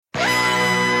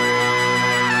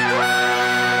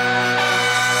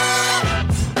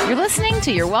You're listening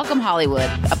to Your Welcome Hollywood,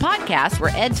 a podcast where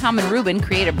Ed, Tom, and Ruben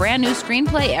create a brand new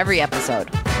screenplay every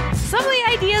episode. Some of the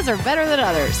ideas are better than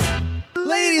others.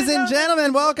 Ladies and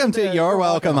gentlemen, welcome to Your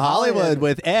Welcome Hollywood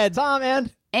with Ed, Tom, and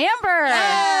Amber!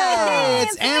 Hey,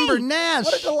 it's Amber Nash.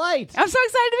 what a delight. I'm so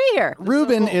excited to be here.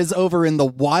 Ruben is over in the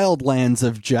wildlands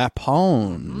of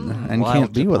Japan and wild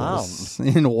can't be with Japan. us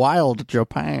in wild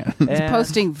Japan And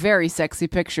Posting very sexy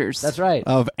pictures. that's right.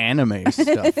 of anime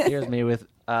stuff. Here's me with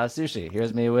sushi.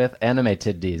 Here's me with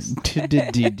animated D's.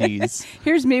 Tiddies.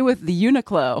 Here's me with the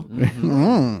Uniqlo.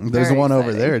 There's Very one over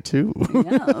exciting. there, too.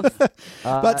 Yes.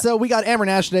 But so we got Amber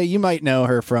Nash today. You might know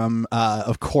her from,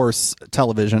 of course,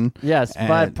 television. Yes, And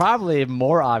but probably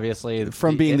more obviously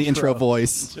from being the intro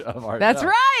voice. of our That's show.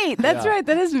 right. That's right.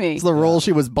 That is me. It's the role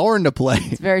she was born to play.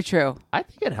 It's very true. I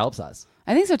think it helps us.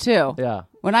 I think so too. Yeah.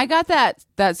 When I got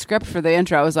that script for the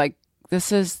intro, I was like,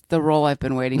 this is the role I've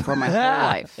been waiting for my whole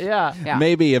life. Yeah. Yeah.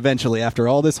 Maybe eventually, after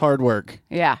all this hard work,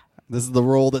 Yeah. this is the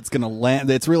role that's going to land.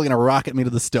 That's really going to rocket me to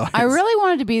the stars. I really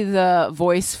wanted to be the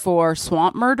voice for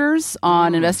Swamp Murders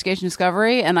on Investigation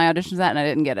Discovery, and I auditioned for that, and I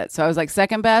didn't get it. So I was like,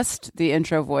 second best, the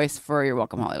intro voice for Your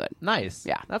Welcome Hollywood. Nice.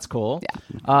 Yeah. That's cool.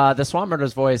 Yeah. The Swamp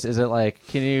Murder's voice, is it like,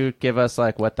 can you give us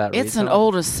like what that It's reads an on?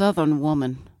 oldest Southern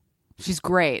woman. She's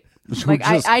great. She Like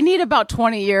just- I need about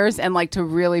 20 years and like to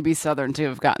really be Southern to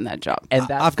have gotten that job. And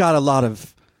that's, I've got a lot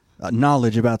of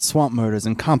knowledge about swamp murders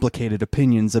and complicated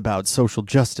opinions about social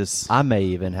justice. I may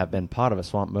even have been part of a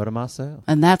swamp murder myself.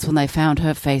 And that's when they found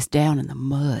her face down in the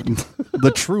mud.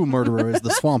 The true murderer is the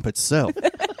swamp itself.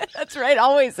 That's right,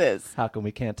 always is. How come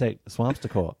we can't take the swamps to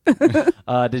court?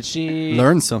 Did she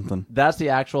Learn something. That's the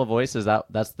actual voice.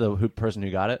 That's the person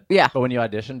who got it? Yeah. But when you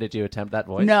auditioned, did you attempt that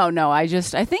voice? No, I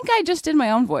think I just did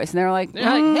my own voice, and they were like, You're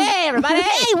like, "Hey, everybody!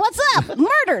 Hey, what's up?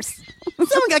 Murders!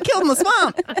 Someone got killed in the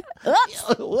swamp.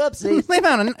 Whoopsie.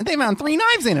 They found 3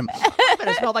 knives in him.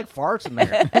 It smelled like farts in there.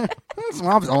 The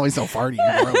swamp's always so farty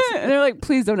and gross. And they're like,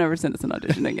 please don't ever send us an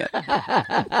audition again.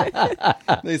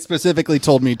 They specifically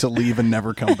told me to leave and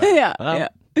never come back. yeah,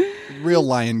 Real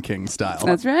Lion King style.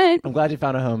 that's right. I'm glad you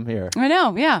found a home here. I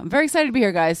know. Yeah, I'm very excited to be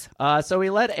here, guys. So we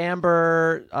let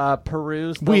Amber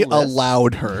peruse the We list.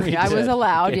 allowed her. I was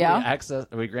allowed. Gave Yeah. her access.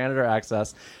 We granted her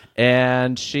access.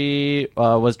 And she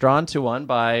was drawn to one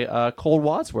by Cole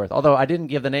Wadsworth. Although I didn't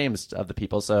give the names of the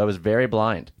people, so I was very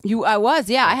blind. I was.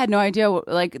 Yeah, I had no idea.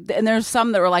 Like, and there's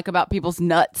some that were like about people's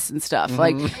nuts and stuff.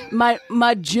 Like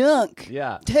my junk.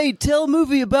 Yeah. Hey, tell a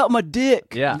movie about my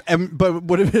dick. Yeah. But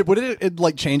would it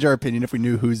like change our opinion if we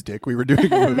knew whose dick we were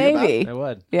doing a movie Maybe. It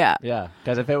would. Yeah. Yeah.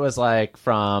 Because if it was like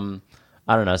from,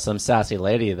 I don't know, some sassy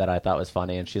lady that I thought was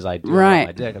funny and she's like, do Right.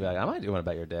 my dick, I'd be like, I might do one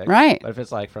about your dick. Right. But if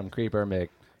it's like from Creeper Mick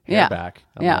Yeah. Hairback,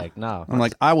 I'm Yeah. like, no. I'm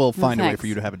like, I will find a way thanks. for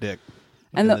you to have a dick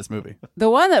And in the- this movie. The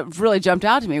one that really jumped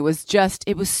out to me was just,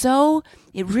 it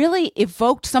really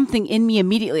evoked something in me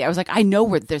immediately. I was like, I know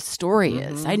where this story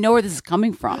is. I know where this is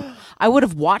coming from. I would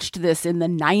have watched this in the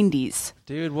 90s.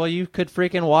 Dude, well, you could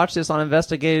freaking watch this on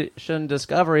Investigation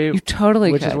Discovery. You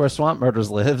totally Which could. is where Swamp Murders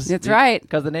lives. That's right.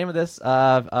 Because the name of this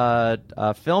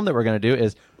film that we're going to do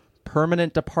is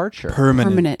Permanent Departure.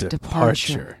 Permanent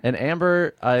departure. And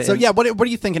Amber... So yeah, what are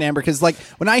you thinking, Amber? Because like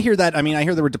when I hear that, I mean, I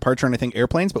hear the word departure and I think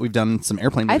airplanes, but we've done some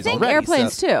airplane I movies think already.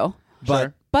 airplanes so- too.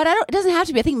 But But it doesn't have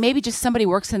to be. I think maybe just somebody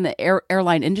works in the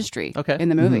airline industry Okay. in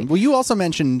the movie. well, you also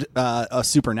mentioned a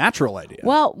supernatural idea.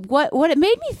 Well, what it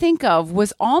made me think of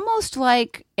was almost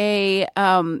like a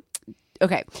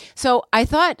okay. So I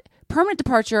thought Permanent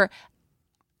Departure,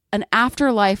 an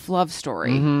afterlife love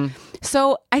story.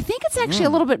 So I think it's actually a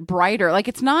little bit brighter. Like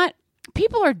it's not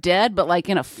people are dead, but like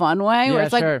in a fun way. Yeah, where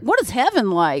it's sure. like, what is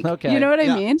heaven like? Okay. You know what I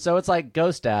Yeah. mean? So it's like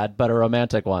Ghost Dad, but a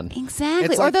romantic one. Exactly.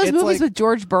 It's Or like- those it's movies like- with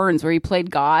George Burns where he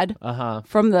played God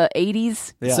from the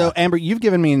 80s. Yeah. So, Amber, you've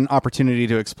given me an opportunity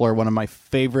to explore one of my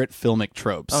favorite filmic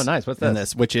tropes. Oh, nice. What's in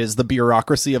this? this? Which is the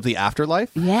bureaucracy of the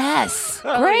afterlife. Yes.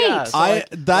 Great. yeah. So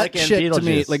like in Shit to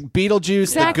me, Beetlejuice. like Beetlejuice,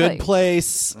 Exactly. The Good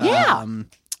Place. Yeah.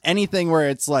 Anything where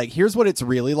it's like, here's what it's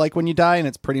really like when you die, and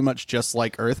it's pretty much just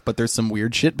like Earth, but there's some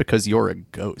weird shit because you're a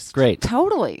ghost. Great.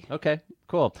 Totally. Okay,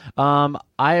 cool.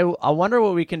 I wonder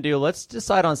what we can do. Let's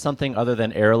decide on something other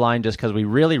than airline, just because we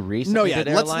really recently No, yeah,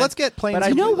 did let's airline. get planes. But I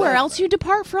You know do where that. else you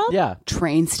depart from? Yeah.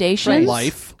 Train stations.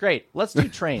 Life. Great. Let's do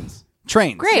trains.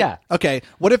 Trains. Great. Yeah. Okay.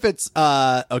 What if it's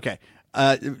okay?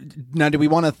 Now, do we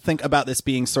want to think about this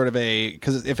being sort of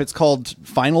because if it's called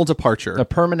Final Departure, A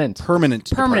permanent. permanent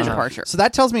Permanent departure. So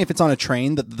that tells me if it's on a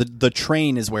train, that the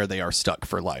train is where they are stuck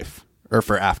for life. or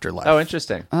for afterlife. Oh,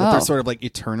 interesting. That they're sort of like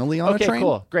eternally on Okay, a train.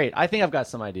 cool. Great. I think I've got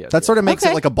some ideas. That sort of makes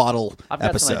Okay. it like a bottle I've got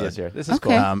episode. some ideas here. This is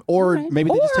Okay. cool. Or Alright. maybe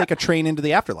they just Or- take a train into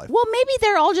the afterlife. Well, maybe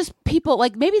they're all just people.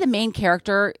 Like maybe the main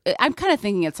character. I'm kind of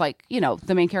thinking it's like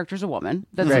the main character's a woman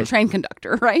that's a Right. train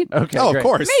conductor, right? Okay, oh, great. of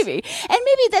course. Maybe, and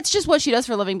maybe that's just what she does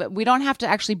for a living. But we don't have to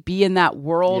actually be in that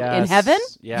world in Yes. heven.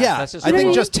 Yes, Yeah, that's just I think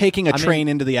cool. just taking a I mean- train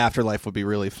into the afterlife would be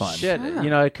really fun. Shit,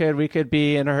 we could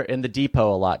be in the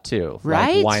depot a lot too. Like,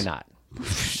 Right? why not?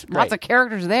 Lots of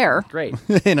characters there. Great.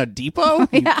 In a depot?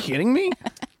 You kidding me?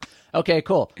 Okay,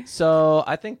 cool. So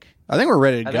I think I think we're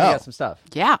ready to I go. think we got some stuff.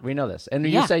 Yeah. We know this. And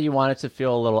Yeah. you say you want it to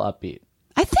feel a little upbeat.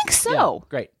 I think so. Yeah,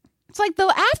 great. It's like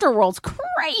the afterworld's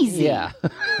crazy. Yeah.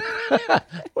 Well, hey,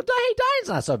 dying's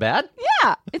not so bad.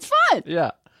 Yeah, it's fun.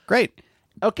 Yeah. Great.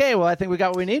 Okay, well, I think we got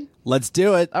what we need. Let's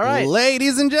do it. All right.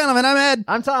 Ladies and gentlemen, I'm Ed.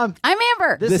 I'm Tom. I'm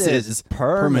Amber. This is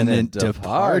Permanent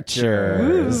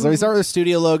Departure. So we start with the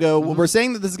studio logo. We're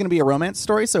saying that this is going to be a romance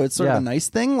story, so it's sort of Yeah. a nice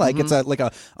thing. Like it's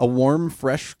a warm,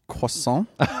 fresh croissant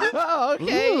Oh,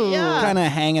 okay. Yeah. kind of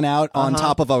hanging out on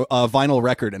top of a vinyl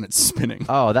record, and it's spinning.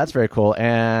 Oh, that's very cool.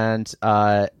 And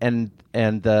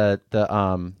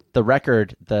the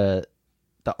record, the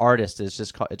artist is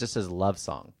just called, it just says Love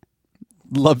Song.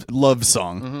 Love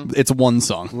song. It's one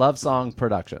song. Love Song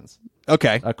Productions.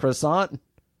 Okay. A croissant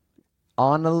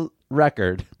on a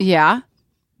record Yeah.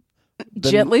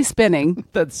 Gently spinning.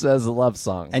 that says Love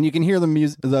Song. And you can hear the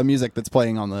music that's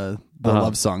playing on the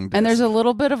love song disc And there's a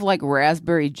little bit of like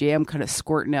raspberry jam kind of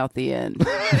squirting out the end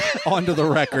onto the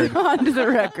record. onto the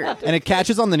record. And it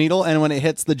catches on the needle, and when it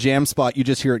hits the jam spot, you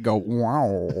just hear it go,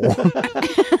 wow.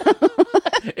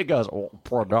 It goes, oh,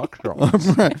 production.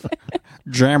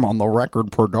 Jam on the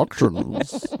Record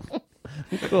Productions.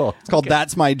 Cool. It's called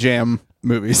That's My Jam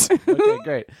Movies. Okay,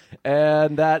 great.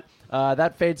 And that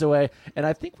fades away. And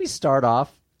I think we start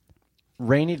off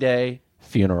Rainy Day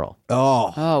Funeral.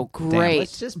 Oh. Oh, great.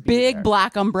 let's just be Big there.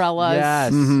 black umbrellas.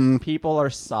 Yes. People are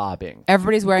sobbing.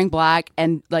 Everybody's wearing black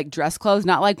and like dress clothes,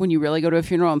 not like when you really go to a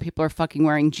funeral and people are fucking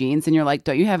wearing jeans and you're like,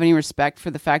 don't you have any respect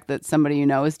for the fact that somebody you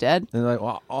know is dead? And they're like,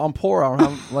 well, I'm poor. I don't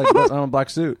have I don't have a black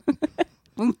suit.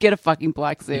 Get a fucking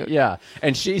black suit. Yeah.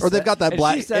 And she Or they've got that and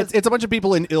black. she says- It's a bunch of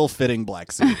people in ill-fitting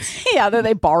black suits. Yeah, that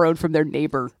they borrowed from their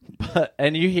neighbor.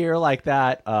 and you hear like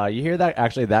that. You hear that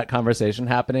actually that conversation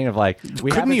happening of like,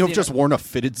 Couldn't you have just worn a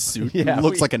fitted suit? Yeah, He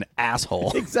looks we- like an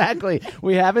asshole. Exactly.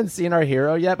 We haven't seen our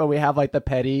hero yet, but we have like the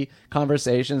petty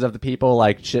conversations of the people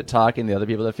like shit talking the other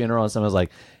people at the funeral, and someone's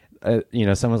like,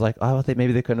 someone's like, oh,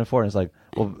 maybe they couldn't afford it. It's like,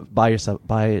 well, buy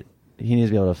it. He needs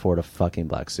to be able to afford a fucking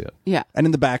black suit. Yeah. And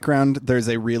in the background, there's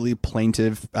a really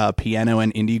plaintive piano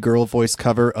and indie girl voice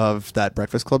cover of that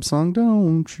Breakfast Club song,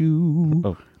 Don't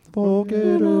You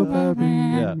Forget About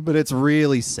Me. Yeah. But it's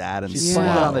really sad and She's slow.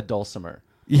 playing it on the dulcimer.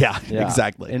 Yeah, Yeah.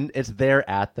 exactly. And it's there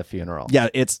at the funeral. Yeah,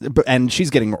 and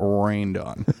she's getting rained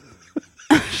on.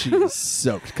 She's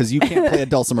soaked because you can't play a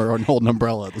dulcimer and hold an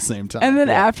umbrella at the same time. And then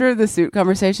after the suit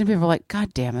conversation, people are like,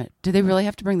 God damn it. Do they really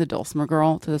have to bring the dulcimer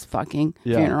girl to this fucking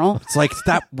funeral? It's like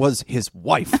that was his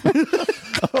wife.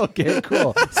 Okay,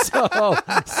 cool.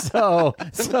 So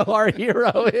our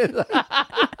hero is.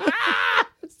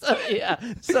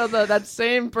 So that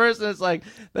same person is like,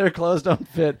 their clothes don't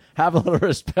fit. Have a little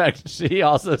respect. She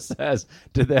also says,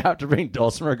 did they have to bring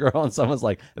Dulcimer Girl? And someone's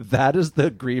like, that is the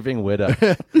grieving widow.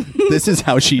 This is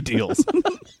how she deals.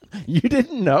 You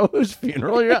didn't know whose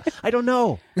funeral you're at? I don't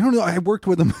know. I don't know. I worked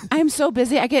with him. I'm so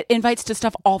busy. I get invites to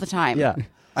stuff all the time. Yeah.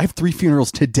 I have 3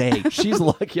 funerals today. She's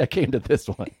lucky I came to this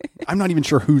one. I'm not even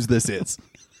sure whose this is.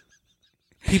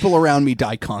 People around me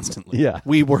die constantly. Yeah.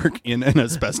 We work in an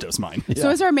asbestos mine. So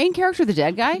is our main character the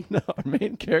dead guy? No, our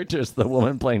main character is the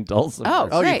woman playing Dulcimer. Oh.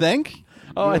 Oh, you Great. think?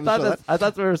 Oh, I thought that's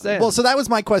what we were saying. Well, so that was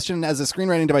my question as a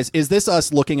screenwriting device. Is this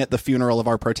us looking at the funeral of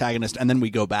our protagonist and then we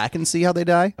go back and see how they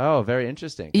die? oh, very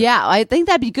interesting. Yeah, I think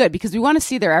that'd be good because we want to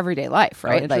see their everyday life, Oh,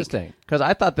 right? interesting. Because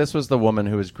I thought this was the woman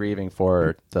who was grieving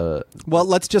for the. Well,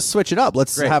 let's just switch it up.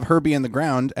 Let's Great. have her be in the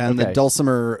ground, and the Okay.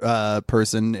 dulcimer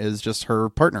person is just her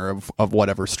partner of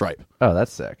whatever stripe. Oh,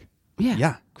 that's sick. yeah.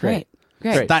 Yeah. Great.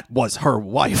 Great. Great. That was her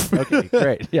wife. Okay,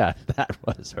 great. Yeah, that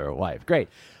was her wife. Great.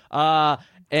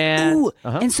 And Ooh,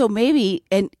 and so maybe,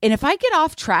 and if I get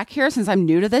off track here, since I'm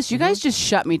new to this, you guys just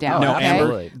shut me down. No, okay?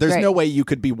 absolutely. There's Great. no way you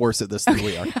could be worse at this than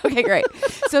we are. Okay, great.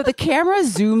 So the camera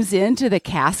zooms into the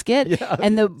casket,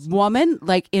 and the woman,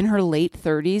 like in her late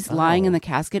 30s, lying in the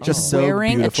casket, Just so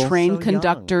wearing beautiful. a train So young.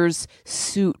 conductor's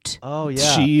suit. oh yeah,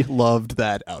 She loved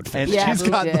that outfit. And Yeah, she's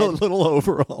who got did? the little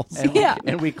overalls. and Yeah.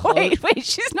 and we close. Wait,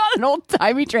 she's not an old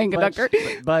timey train conductor.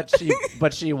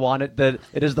 But she wanted the.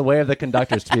 It is the way of the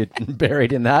conductors to be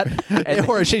buried in that. And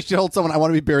Or she told someone, I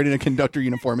want to be buried in a conductor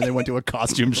uniform, and they went to a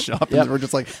costume shop and Yep. we're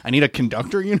just like, I need a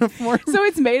conductor uniform. So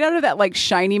it's made out of that like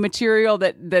shiny material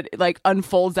that like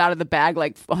unfolds out of the bag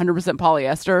like 100%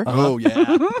 polyester. Oh,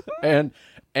 yeah.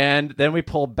 and then we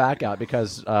pulled back out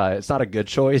because it's not a good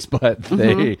choice, but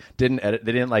they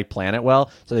didn't like plan it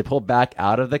well. So they pulled back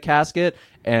out of the casket,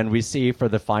 and we see for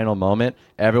the final moment,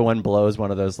 everyone blows one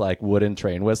of those like wooden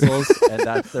train whistles, and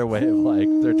that's their way of like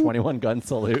their 21 gun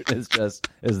salute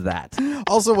is that.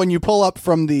 Also, when you pull up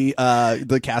from the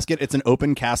casket, it's an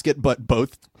open casket, but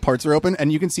both parts are open,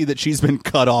 and you can see that she's been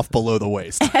cut off below the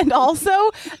waist. And also,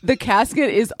 the casket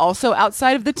is also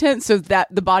outside of the tent, so that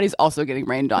the body's also getting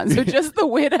rained on. So just the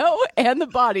widow and the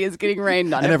body is getting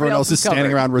rained on. And everyone else is standing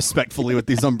covered. around respectfully with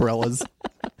these umbrellas.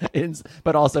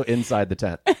 But also inside the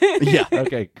tent. Yeah.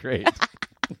 Okay, great.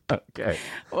 Okay.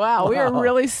 Wow, we are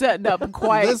really setting up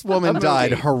quite. This woman a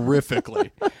died movie.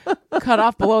 horrifically. Cut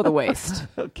off below the waist.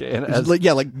 Okay. And as,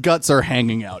 Like guts are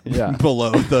hanging out Yeah.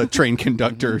 below the train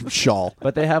conductor shawl.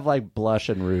 but they have like blush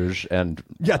and rouge and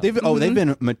Yeah, they've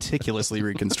been meticulously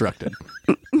reconstructed.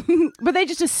 But they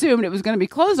just assumed it was going to be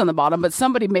closed on the bottom, but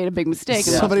somebody made a big mistake. and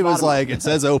left Somebody the was bottom like, it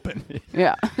says open. open.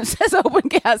 Yeah, it says open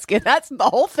casket. That's the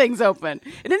whole thing's open.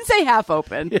 It didn't say half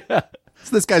open. It's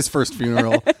this guy's first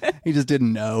funeral. He just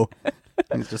didn't know.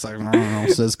 He's just like, I don't know.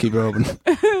 It says keep it open.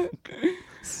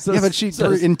 so, Yeah, but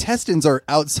her intestines are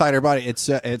outside her body. It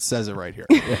says it right here.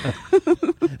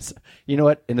 you know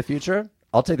what? In the future,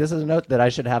 I'll take this as a note that I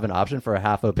should have an option for a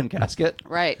half open casket.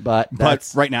 Right. But But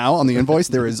that's right now on the invoice,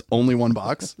 there is only one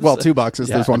box. Well, two boxes.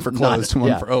 yeah, There's one for closed and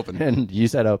one yeah. for open. And you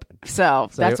said open. So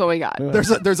that's what we got.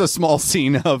 There's a small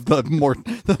scene of the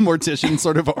mortician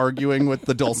sort of arguing with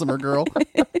the dulcimer girl.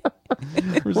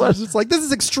 It's just like, this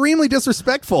is extremely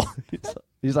disrespectful.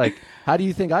 He's like, how do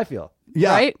you think I feel?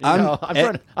 Yeah, Right? You know,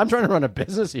 I'm trying to run a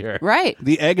business here. Right.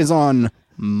 the egg is on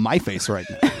my face right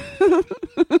now.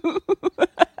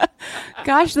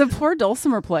 Gosh, the poor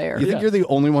dulcimer player. You think you're the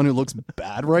only one who looks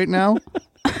bad right now?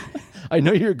 I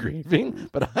know you're grieving,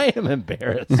 but I am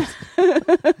embarrassed.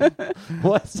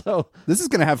 What? So This is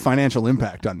going to have financial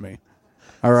impact on me.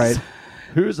 All right.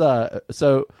 what's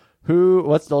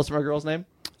Dulcimer girl's name?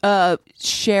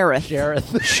 Sheriff.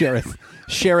 Shareth.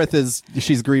 Sherith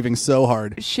she's grieving so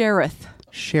hard. Sheriff.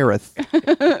 Sherith.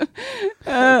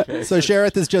 So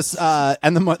Sherith is just,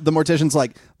 and the mortician's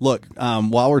like, look,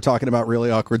 while we're talking about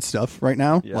really awkward stuff right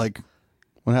now, like,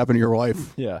 what happened to your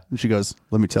wife? Yeah. And she goes,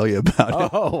 let me tell you about it.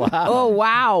 Oh wow. Oh,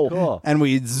 wow. Cool. And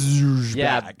we zoosh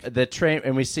Yeah, back. the train,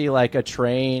 and we see like a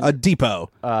train, A depot,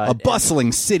 a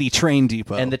bustling city train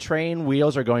depot. and the train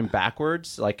wheels are going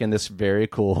backwards, like in this very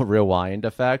cool rewind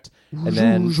effect, and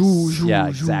then yeah,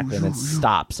 exactly, and then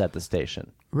stops at the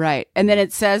station. Right. And then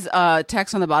it says,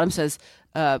 text on the bottom says,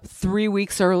 3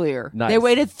 weeks earlier. Nice. They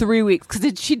waited 3 weeks. Because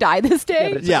did she die this day?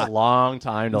 But it took Yeah. a long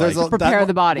time to There's like. prepare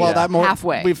the body. Well, Yeah. that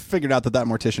Halfway. We've figured out that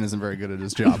mortician isn't very good at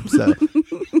his job. So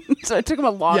So it took him a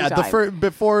long yeah, time.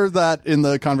 before that, in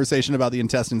the conversation about the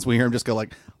intestines, we hear him just go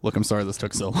like, "Look, I'm sorry this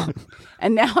took so long."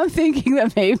 And now I'm thinking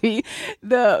that maybe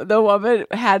the woman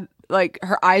had like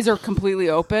her eyes are completely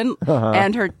open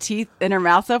and her teeth and her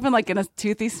mouth's open like in a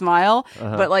toothy smile,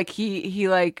 but like he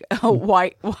like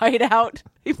white out.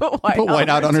 He put white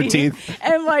out on her teeth.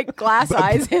 and like glass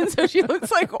eyes in, so she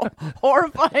looks like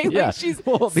horrifying. Yeah. Like she's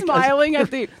Well, because- smiling at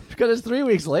the because it's 3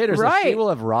 weeks later, so she Right. will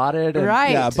have rotted. And,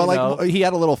 Right. Yeah, but you know. like he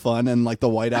had a little fun, and like the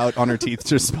whiteout on her teeth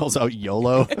just spells out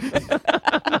YOLO.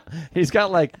 He's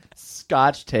got like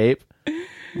Scotch tape.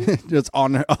 Just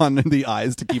on the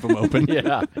eyes to keep them open.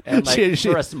 Yeah, and like She-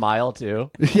 for a smile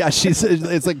too. Yeah,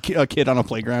 it's like a kid on a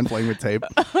playground playing with tape.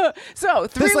 so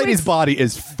 3 This lady's weeks. body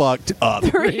is fucked up.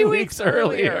 3 weeks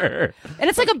earlier. And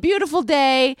it's like a beautiful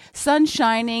day, sun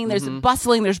shining, there's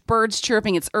bustling, there's birds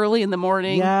chirping, it's early in the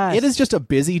morning. Yes. It is just a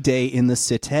busy day in the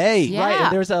city. Yeah. Right,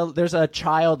 and there's a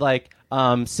child like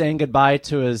saying goodbye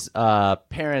to his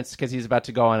parents because he's about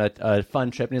to go on a fun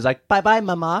trip, and he's like, "Bye bye,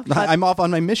 mama. I'm off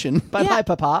on my mission. Bye Yeah. bye,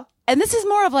 papa." And this is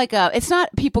more of like it's not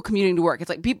people commuting to work. It's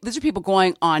like these are people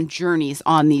going on journeys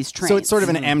on these trains. So it's sort of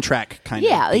an Amtrak kind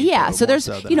yeah, of. yeah. depot So more there's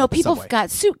so than you know a people subway. got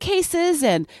suitcases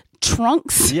and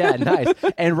trunks. Yeah, nice.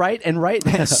 and right,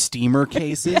 steamer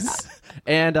cases,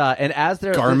 and as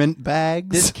they're garment bags.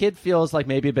 this kid feels like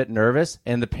maybe a bit nervous,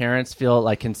 and the parents feel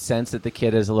like can sense that the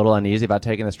kid is a little uneasy about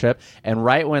taking this trip. And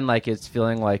right when like it's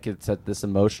feeling like it's at this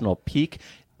emotional peak,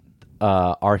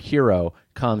 our hero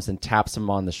comes and taps him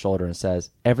on the shoulder and says,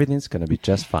 "Everything's going to be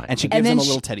just fine." and she And gives then him a she-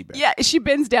 little teddy bear. Yeah, she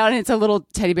bends down and it's a little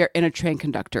teddy bear in a train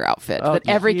conductor outfit Oh, that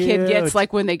every kid cute. gets,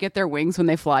 like when they get their wings when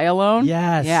they fly alone.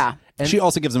 Yes. Yeah, She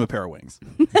also gives him a pair of wings.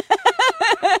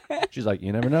 she's like,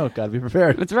 "You never know. Got to be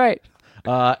prepared." that's right.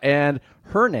 And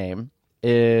her name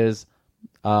is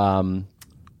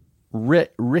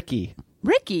Ricky.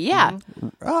 Ricky, yeah.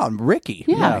 Oh, Ricky.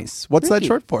 Yeah. Nice. What's that Ricky.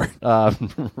 short for?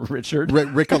 Richard.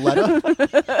 Ricoletta?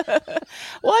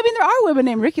 Well, I mean, there are women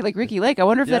named Ricky, like Ricky Lake. I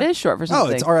wonder if that is short for Oh,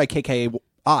 something. it's Rikki.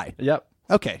 Yep.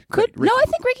 Okay. Could great. no, I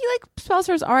think Ricky Lake spells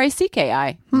hers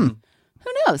Ricki. Who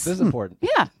knows? This is important.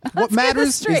 Yeah. What Let's get this matters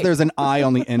is straight. there's an I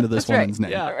on the end of this That's right. woman's name.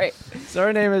 Yeah. All right. So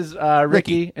her name is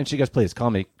Ricky, and she goes, "Please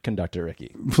call me Conductor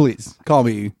Ricky. Please call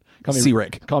me Call me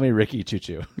C-Rick. Call me Ricky Choo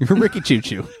Choo." Ricky Choo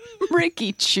Choo.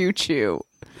 Ricky Choo Choo.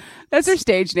 That's her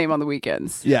stage name on the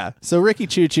weekends. Yeah. So Ricky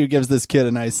Choo Choo gives this kid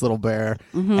a nice little bear,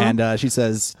 and she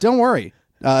says, "Don't worry,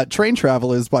 train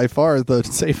travel is by far the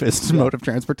safest mode of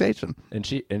transportation." And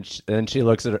then she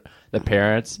looks at the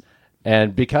parents,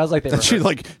 and because like they were And she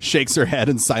like shakes her head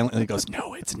and silently goes,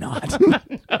 "No, it's not."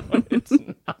 it's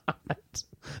not.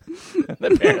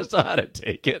 The parents know how to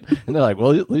take it, and they're like,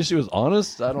 "Well, at least she was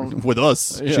honest." I don't. With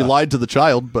us, she Yeah. lied to the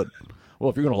child, but Well,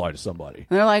 if you're gonna lie to somebody,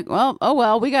 And they're like,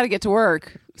 well, we got to get to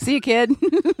work. See you, kid.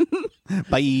 bye.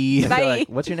 Bye. they're like,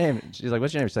 "What's your name?" She's like,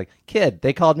 "What's your name?" She's like, "Kid."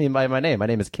 They called me by my name. My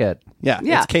name is Kid. Yeah,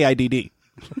 Yeah. it's KIDD.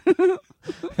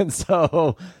 And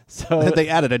so They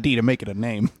added a D to make it a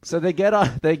name. so they get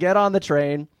on the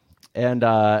train, and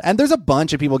And there's a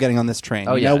bunch of people getting on this train.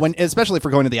 Oh, you know, yeah. when especially if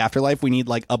we're going to the afterlife, we need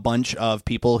like a bunch of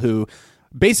people who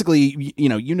basically,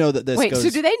 you know that this Wait, goes. so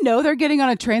do they know they're getting on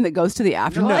a train that goes to the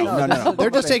afterlife? No. They're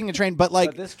just taking a train, but like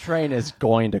but this train is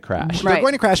going to crash. Right. they're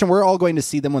going to crash, and we're all going to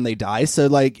see them when they die. So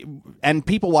like, and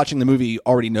people watching the movie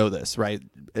already know this, right?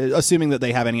 Assuming that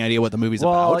they have any idea what the movie's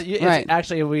Well, about. Right.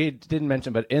 actually, we didn't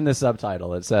mention, but in the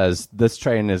subtitle it says this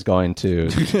train is going to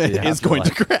Is going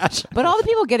to crash. But all the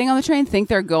people getting on the train think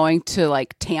they're going to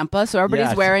like Tampa, so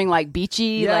everybody's Yes. wearing like beachy.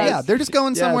 Yes. Like, Yeah, they're just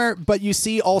going Yes. somewhere, but you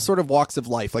see all sort of walks of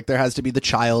life. Like there has to be the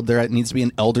child, there needs to be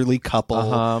an elderly couple,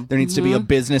 there needs to be a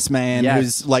businessman Yes.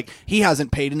 who's like he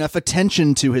hasn't paid enough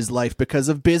attention to his life because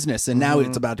of business, and now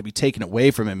it's about to be taken away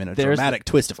from him in a There's dramatic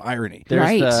twist of irony.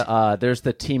 There's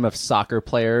the team of soccer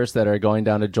players that are going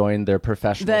down to join their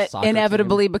professional that soccer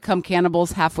inevitably become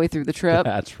cannibals halfway through the trip.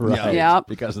 team. That's right. Yep.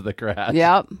 Because of the crash.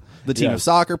 Yep. The team Yes. of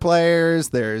soccer players.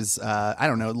 There's I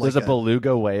don't know, like There's a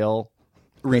beluga whale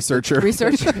researcher.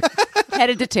 Researcher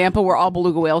headed to Tampa, where all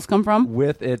beluga whales come from.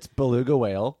 with its beluga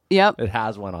whale. Yep. It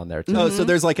has one on there too. Oh, so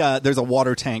there's like there's a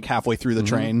water tank halfway through the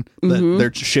train that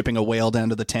they're shipping a whale down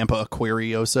to the Tampa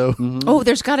Aquarioso. Oh,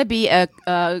 there's got to be a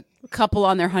couple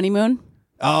on their honeymoon.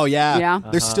 Oh yeah, Yeah.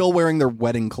 They're still wearing their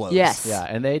wedding clothes. Yes. Yeah,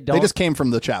 and they don't. They just came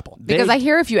from the chapel. Because I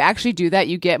hear if you actually do that,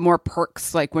 you get more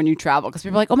perks, like when you travel. Because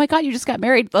people are like, "Oh my god, you just got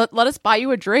married. Let us buy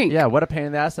you a drink." Yeah, what a pain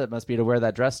in the ass that must be to wear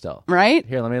that dress still. Right?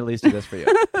 Here, let me at least do this for you.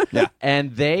 Yeah.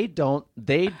 And they're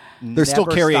Still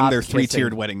carrying their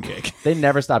 3-tiered wedding cake. They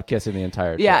never stop kissing the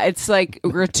entire trip. Yeah, it's like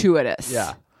gratuitous.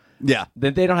 Yeah. Yeah.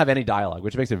 They don't have any dialogue,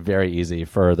 which makes it very easy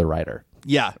for the writer.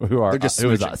 Yeah. Who are They're just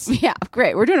who is switching. us? Yeah,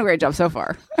 great. We're doing a great job so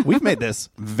far. We've made this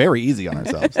very easy on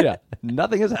ourselves. Yeah,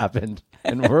 nothing has happened,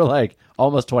 and we're like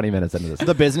almost 20 minutes into this.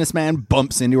 The businessman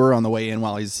bumps into her on the way in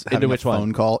while he's having which a phone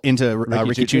one? call into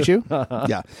Ricky Choo Choo.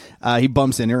 Yeah, he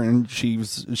bumps into her and she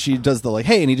does the like,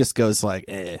 hey, and he just goes like,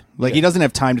 like he doesn't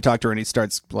have time to talk to her, and he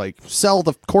starts like sell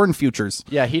the corn futures.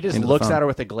 Yeah, he just into the looks phone. at her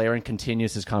with a glare and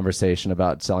continues his conversation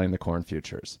about selling the corn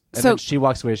futures. And So- then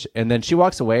she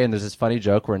walks away, and there's this funny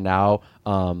joke where now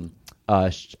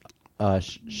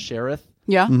Sheriff,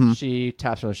 Yeah. Mm-hmm. she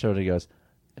taps her on the shoulder and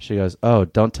she goes, "Oh,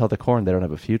 don't tell the corn they don't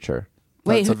have a future."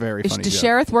 Wait, That's a very funny does joke.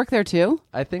 Sheriff work there too?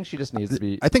 I think she just needs to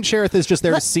be. I think Sheriff is just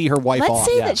there to see her wife Let's off.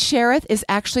 say Yeah. that Sheriff is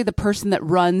actually the person that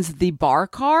runs the bar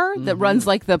car, that runs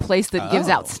like the place that gives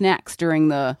out snacks during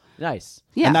the. Nice.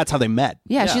 Yeah. And that's how they met.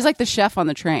 yeah, Yeah. she's like the chef on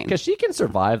the train. Because she can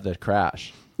survive the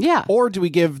crash. Yeah. Or do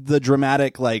we give the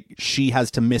dramatic like she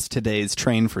has to miss today's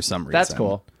train for some reason? That's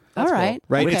cool. All right.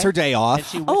 Right? Okay. It's her day And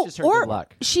off. she Oh, wishes her or good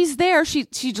luck. she's there. She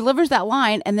delivers that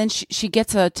line, and then she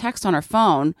gets a text on her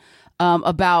phone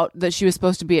about that she was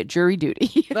supposed to be at jury duty.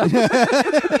 She's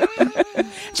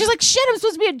like, "Shit, I'm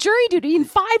supposed to be at jury duty in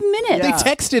 5 minutes." They Yeah.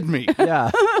 texted me.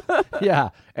 Yeah, yeah.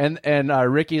 And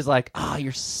Ricky's like, "Oh,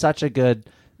 you're such a good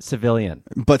civilian."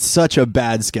 But such a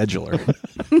bad scheduler.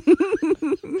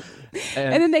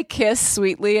 And then they kiss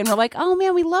sweetly, and we're like, "Oh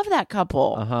man, we love that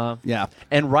couple." Yeah.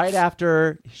 And right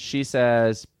after she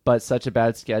says, "But such a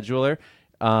bad scheduler,"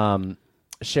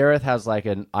 Sheriff has like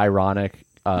an ironic,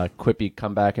 quippy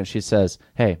comeback, and she says,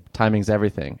 "Hey, timing's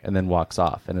everything," and then walks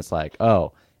off. And it's like,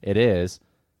 "Oh, it is,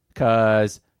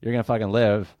 because you're gonna fucking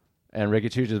live, and Ricky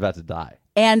Choo Choo's about to die."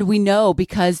 And we know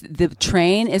because the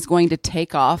train is going to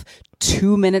take off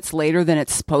 2 minutes later than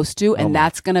it's supposed to, and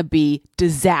that's going to be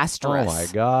disastrous. Oh my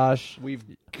gosh. We've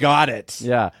got it.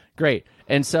 Yeah, great.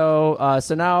 And so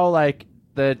so now like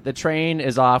the train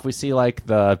is off. We see like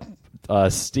the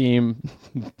steam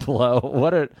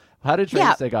blow. How do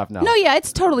trains take off now? No, yeah,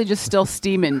 it's totally just still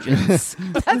steam engines.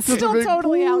 That's still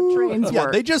totally how trains Yeah,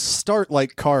 work. they just start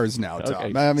like cars now, Tom.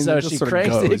 Okay. I mean, so it just she sort of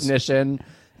cranks the goes. ignition,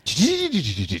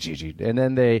 and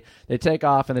then they take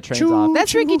off, and the train's off.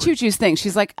 That's Ricky Choo Choo's thing.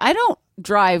 She's like, I don't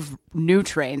drive new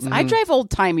trains. I drive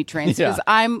old-timey trains because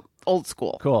I'm old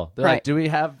school. Cool. They're Right. like, do we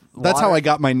have That's water? how I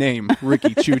got my name,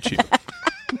 Ricky Choo Choo.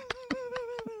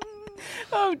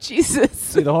 Oh, Jesus.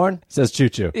 See the horn? It says choo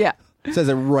choo. Yeah. It says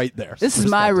it right there. This is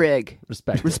my rig.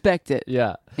 Respect. Respect it.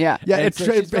 Yeah. Yeah. Yeah, And it's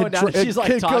so she's going down, she's like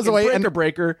it talking, goes away, breaker, and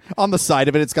breaker. on the side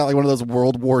of it, it's got like one of those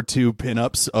World War II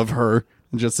pinups of her.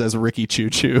 It just says Ricky Choo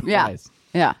Choo. Yeah. Nice.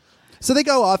 Yeah. So they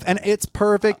go off, and it's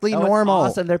perfectly Oh, normal.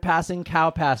 It's awesome. They're passing cow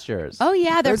pastures. Oh,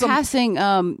 yeah. They're There's a- passing,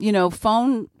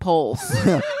 phone poles.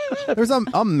 There's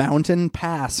a mountain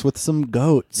pass with some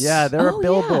goats. Yeah, there Oh, are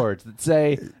billboards that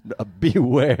say,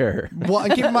 beware. Well,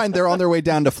 and keep in mind, they're on their way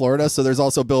down to Florida, so there's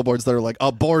also billboards that are like,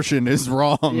 abortion is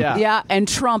wrong. Yeah. Yeah. And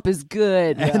Trump is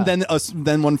good. And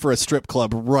then one for a strip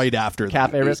club right after that.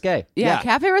 Cafe Risque. Yeah.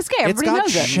 Cafe Risque. It's Everybody got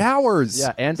knows it. showers.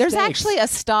 Yeah, and There's steaks. actually a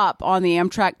stop on the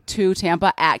Amtrak to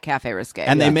Tampa at Cafe Risque.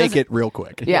 And they make Doesn't- it real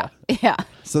quick. Yeah. Yeah.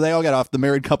 So they all get off. The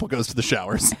married couple goes to the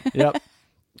showers. Yep.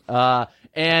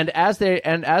 And as they're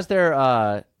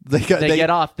They get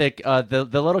off, the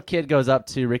little kid goes up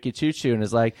to Ricky Choo Choo and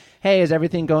is like, "Hey, is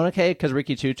everything going okay?" Because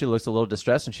Ricky Choo Choo looks a little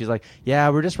distressed, and she's like, "Yeah,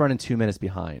 we're just running 2 minutes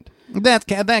behind." That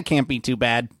can't be too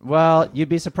bad. Well, you'd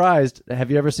be surprised.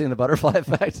 Have you ever seen The Butterfly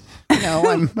Effect? No,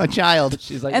 I'm a child.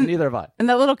 She's like, And- neither have I. And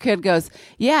the little kid goes,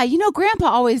 yeah, Grandpa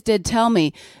always did tell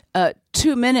me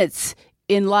 2 minutes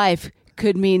in life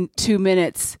could mean 2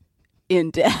 minutes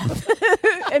in death.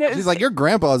 And it was She's like, your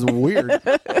grandpa's weird.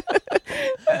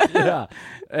 Yeah,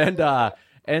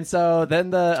 and so then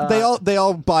they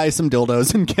all buy some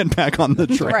dildos and get back on the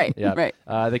train. right, yeah, right.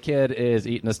 The kid is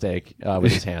eating a steak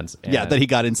with his hands. Yeah, and that he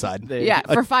got inside. Yeah,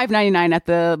 for $5.99 at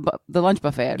the lunch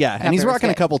buffet. at Yeah, and Cafe he's rocking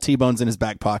Risque. a couple T-bones in his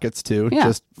back pockets too, Yeah.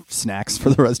 just snacks for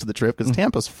the rest of the trip because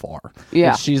Tampa's far.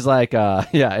 Yeah, And she's like,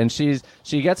 and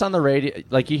she gets on the radio,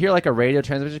 like you hear like a radio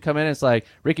transmission come in. And it's like,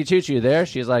 Ricky Choo Choo, you there?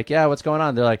 She's like, yeah, what's going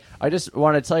on? They're like, I just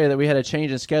want to tell you that we had a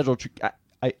change in schedule.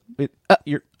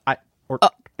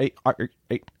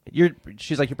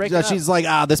 She's like, you're breaking up. She's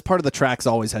like, this part of the tracks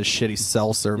always has shitty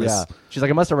cell service. Yeah. She's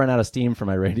like, I must have run out of steam for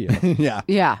my radio. Yeah.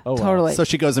 yeah, Oh, wow. totally. So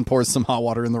she goes and pours some hot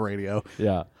water in the radio,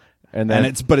 Yeah. And then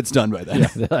and it's done by then.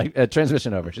 they're like,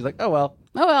 transmission over. She's like, oh, well.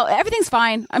 Oh well, everything's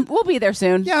fine. We'll be there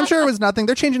soon. Yeah, I'm sure it was nothing.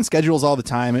 They're changing schedules all the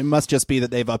time. It must just be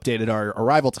that they've updated our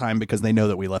arrival time because they know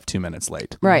that we left 2 minutes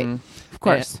late. Right. Of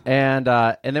course. And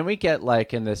then we get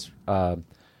like in this,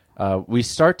 we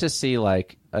start to see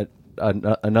like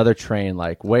another train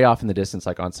like way off in the distance,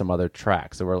 like on some other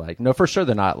track. So we're like, no, for sure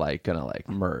they're not like gonna like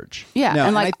merge. Yeah, No, and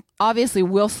and like obviously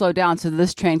we'll slow down so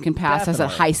this train can pass us at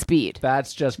Definitely. high speed.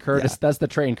 That's just courtesy. That's the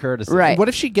train courtesy. Right. What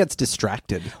if she gets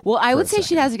distracted? Well, I for would a say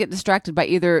she has to get distracted by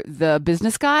either the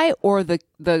business guy or the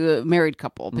married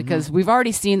couple because we've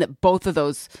already seen that both of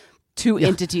those two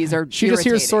entities are She just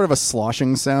hears irritating. sort of a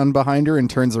sloshing sound behind her and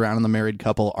turns around, and the married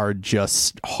couple are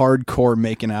just hardcore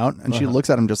making out. And she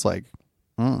looks at him just like,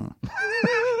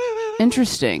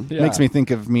 interesting. Yeah. makes me think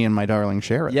of me and my darling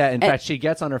Sheriff. Yeah. In fact, she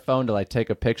gets on her phone to like take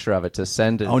a picture of it to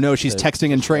send it. Oh, no, she's to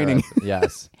texting and training. Sheriff.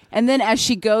 Yes. And then as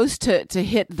she goes to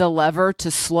hit the lever to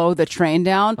slow the train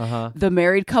down, the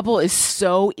married couple is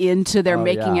so into their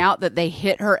making yeah. out that they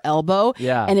hit her elbow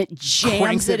Yeah. and it jams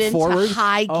Cranks it into forward.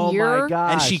 high Oh gear. my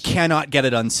god. And she cannot get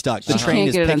it unstuck. The train Can't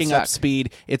is get it picking up unstuck.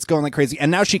 speed. It's going like crazy. And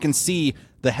now she can see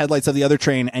the headlights of the other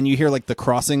train, and you hear like the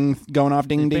crossing going off,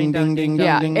 ding, ding, ding, ding,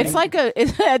 Yeah, ding, it's ding. like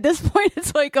at this point,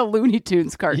 it's like a Looney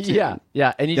Tunes cartoon. Yeah,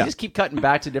 yeah, and you Yeah. just keep cutting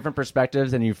back to different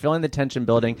perspectives, and you're feeling the tension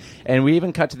building. And we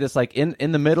even cut to this, like in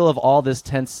the middle of all this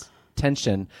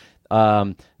tension,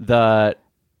 the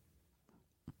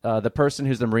person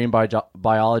who's the marine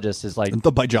biologist is like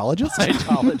The biologist?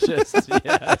 biologist.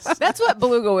 Yes. That's what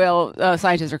beluga whale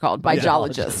scientists are called,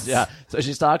 biologists. Yeah. So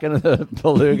she's talking to the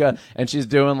beluga, and she's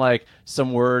doing like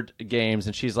some word games,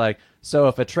 and she's like, "So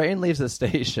if a train leaves the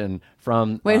station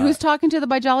from Wait, who's talking to the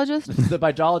biologist? the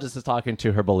biologist is talking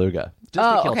to her beluga just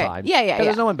to Oh, kill okay. time. Yeah, yeah, 'Cause yeah.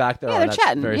 there's no one back there Yeah, on they're that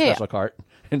chatting. very Yeah, special cart.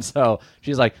 And so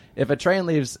she's like, if a train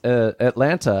leaves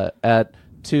Atlanta at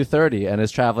 2:30 and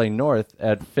is traveling north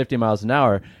at 50 miles an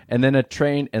hour, and then a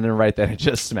train, and then right then it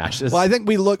just smashes. Well, I think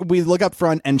we look up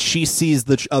front, and she sees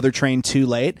the other train too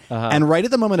late, and right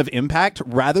at the moment of impact,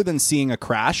 rather than seeing a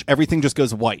crash, everything just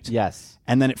goes white. Yes.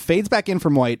 And then it fades back in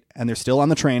from white, and they're still on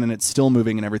the train, and it's still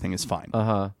moving, and everything is fine.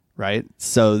 Right?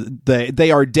 So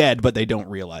they are dead, but they don't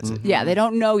realize it. Yeah, they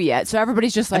don't know yet. So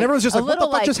everybody's just like, And everyone's just a like, what the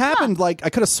little fuck just happened? Like, I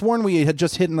could have sworn we had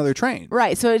just hit another train.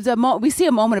 Right. So it's we see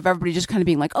a moment of everybody just kind of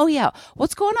being like, oh, yeah,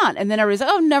 what's going on? And then everybody's like,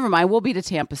 oh, never mind. We'll be to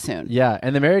Tampa soon. Yeah,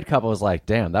 and the married couple was like,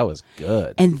 damn, that was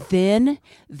good. And then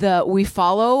we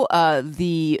follow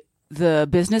the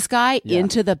business guy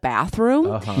into the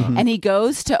bathroom, and he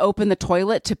goes to open the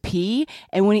toilet to pee,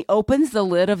 and when he opens the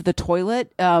lid of the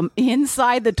toilet,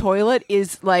 inside the toilet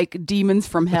is like demons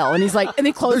from hell, and he's like, and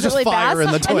he closes There's it really just fire fast, in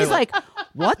the and toilet. he's like,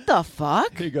 what the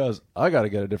fuck? He goes, I got to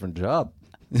get a different job.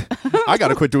 I got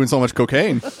to quit doing so much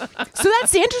cocaine. So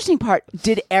that's the interesting part.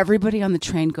 Did everybody on the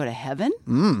train go to heaven?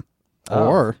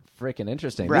 Or Freaking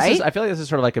interesting. Right? I feel like this is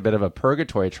sort of like a bit of a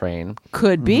purgatory train.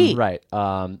 Could be. Right.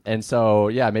 And so,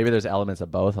 yeah, maybe there's elements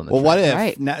of both on the well, train. what if?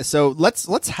 Right. Now, so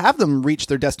let's have them reach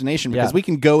their destination, because Yeah. we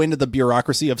can go into the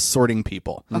bureaucracy of sorting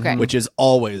people, Okay. which is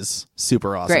always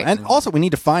super awesome. Great. And also, we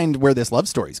need to find where this love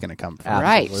story is going to come from.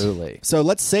 Right. Absolutely. So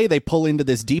let's say they pull into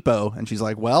this depot, and she's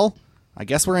like, "Well, I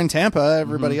guess we're in Tampa.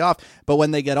 Everybody off." But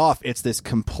when they get off, it's this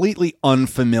completely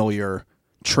unfamiliar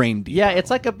train depot. Yeah, it's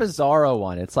like a bizarro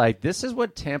one. It's like, this is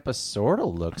what Tampa sort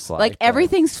of looks like. Like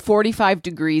everything's 45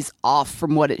 degrees off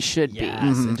from what it should Yes, be.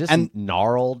 and just And-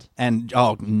 gnarled, and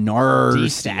nasty.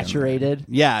 desaturated.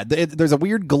 Yeah, there's a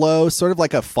weird glow, sort of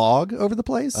like a fog over the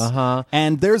place.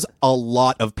 And there's a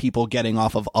lot of people getting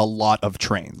off of a lot of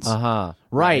trains.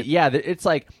 Right. Yeah, it's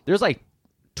like, there's like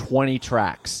 20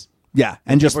 tracks. Yeah,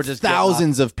 and just people just get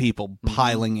thousands of people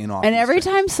piling in off. And these every trains.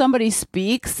 time somebody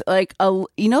speaks, like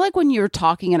like when you're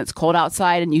talking and it's cold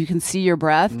outside and you can see your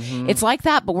breath, it's like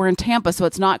that. But we're in Tampa, so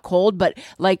it's not cold. But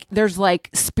like there's like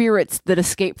spirits that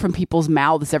escape from people's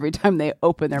mouths every time they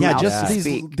open their mouths just to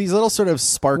speak. these little sort of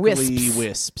sparkly Wisps.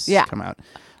 wisps Yeah. come out.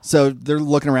 So they're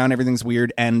looking around, everything's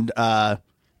weird, and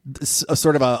a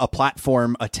sort of a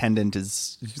platform attendant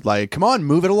is like, "Come on,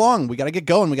 move it along. We got to get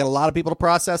going. We got a lot of people to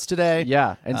process today."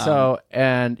 Yeah,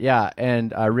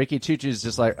 and Ricky Choo Choo's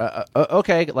just like,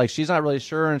 okay, like she's not really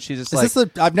sure, and she's just Is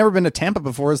like, this I've never been to Tampa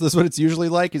before. Is this what it's usually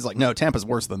like? He's like, "No, Tampa's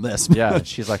worse than this." yeah,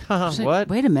 she's like, huh, She's like, what?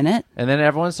 Wait a minute. And then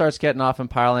everyone starts getting off and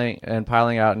piling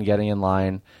out and getting in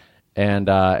line,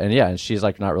 and she's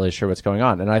like not really sure what's going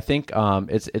on. And I think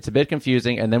it's a bit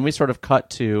confusing. And then we sort of cut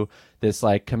to this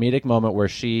like comedic moment where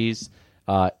she's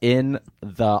in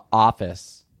the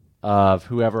office of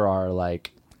whoever our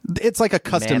like It's like a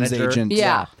customs manager. agent.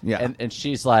 Yeah. Yeah. and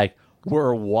she's like,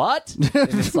 we're what? And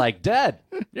it's like, dead.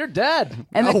 You're dead.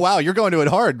 And Oh wow, you're going to it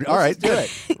hard. All right, do it.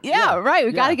 yeah, right.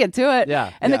 We got to get to it.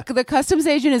 Yeah. And Yeah. the customs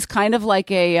agent is kind of like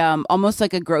a almost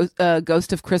like a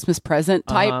Ghost of Christmas Present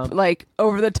type, like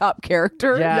over the top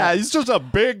character. Yeah. Yeah, he's just a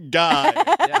big guy.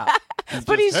 Yeah.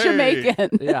 But he's Hey. Jamaican.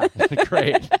 Yeah.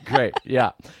 Great.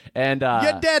 Yeah. And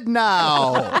You're dead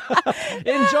now.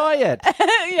 enjoy it.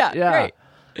 yeah, Yeah. great.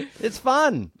 It's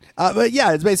fun. But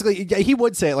yeah, it's basically, he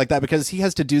would say it like that because he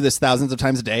has to do this thousands of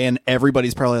times a day, and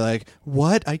everybody's probably like,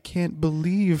 "What? I can't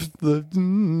believe the."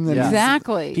 And Yeah.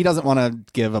 Exactly. He doesn't want to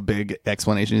give a big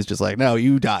explanation. He's just like, "No,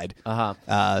 you died.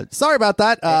 Uh-huh. Sorry about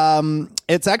that.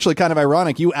 It's actually kind of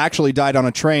ironic. You actually died on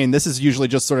a train. This is usually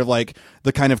just sort of like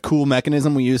the kind of cool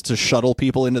mechanism we use to shuttle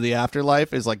people into the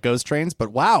afterlife is like ghost trains.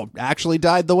 But wow, actually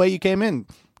died the way you came in.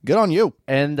 Good on you."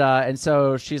 And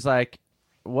so she's like,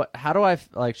 "What? How do I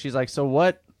like?" She's like, "So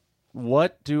what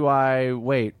do I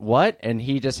wait? What?" And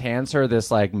he just hands her this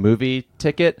like movie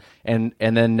ticket, and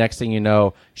then next thing you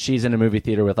know, she's in a movie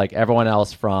theater with like everyone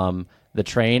else from the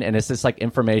train, and it's this like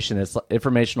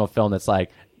informational film that's like,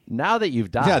 now that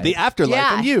you've died, Yeah, the afterlife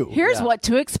Yeah. and you. Here's what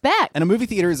to expect. And a movie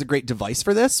theater is a great device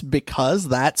for this because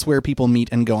that's where people meet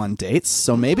and go on dates.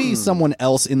 So maybe someone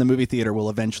else in the movie theater will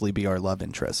eventually be our love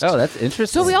interest. Oh, that's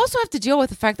interesting. So we also have to deal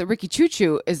with the fact that Ricky Choo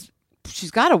Choo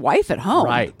she's got a wife at home.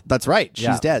 right. That's right. She's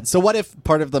Yeah. dead. So what if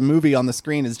part of the movie on the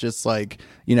screen is just like,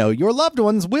 your loved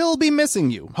ones will be missing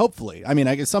you. Hopefully. I mean,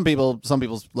 I guess some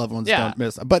people's loved ones Yeah. don't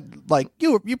miss, but like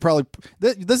you probably,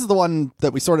 this is the one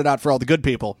that we sorted out for all the good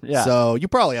people. Yeah. So you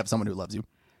probably have someone who loves you.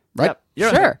 Right?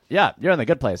 Yep. Sure. You're in the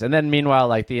good place. And then meanwhile,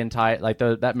 like the entire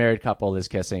that married couple is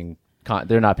kissing.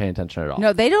 They're not paying attention at all.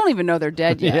 No, they don't even know they're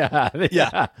dead yet.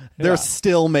 Yeah. They're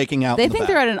still making out. They in the think back.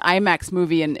 they're at an IMAX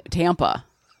movie in Tampa.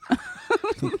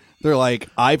 They're like,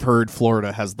 I've heard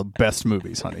Florida has the best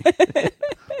movies, honey.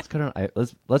 Let's go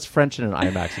to let's French in an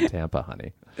IMAX in Tampa,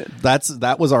 honey.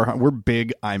 That was we're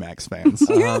big IMAX fans,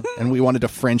 and we wanted to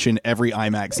French in every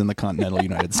IMAX in the continental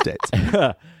United States.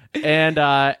 And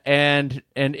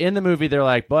in the movie they're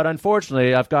like, but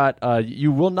unfortunately I've got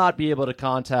you will not be able to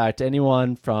contact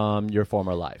anyone from your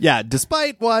former life. Yeah,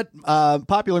 despite what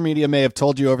popular media may have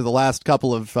told you over the last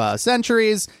couple of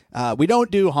centuries, we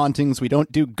don't do hauntings, we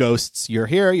don't do ghosts. You're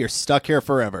here, you're stuck here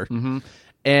forever. Mm-hmm.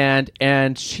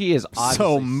 And she is obviously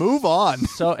So move on.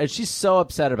 and she's so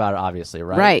upset about it, obviously,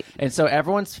 right? Right. And so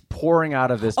everyone's pouring out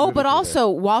of this. Oh, movie but theater. also,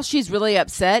 while she's really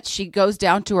upset, she goes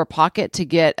down to her pocket to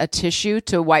get a tissue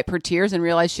to wipe her tears and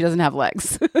realize she doesn't have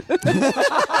legs.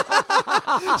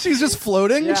 She's just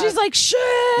floating. Yeah. She's like, shit.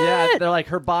 yeah, they're like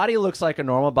her body looks like a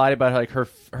normal body, but like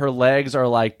her legs are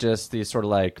like just these sort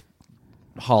of like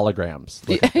holograms.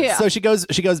 Yeah. So she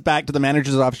goes back to the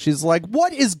manager's office. She's like,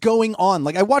 what is going on?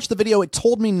 Like, I watched the video. It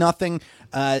told me nothing.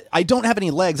 I don't have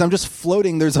any legs. I'm just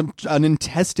floating. There's an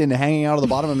intestine hanging out of the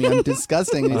bottom of me. I'm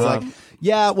disgusting. And he's like,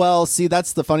 yeah, well, see,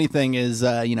 that's the funny thing is,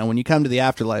 when you come to the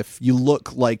afterlife, you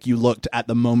look like you looked at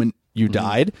the moment you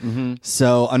died. Mm-hmm.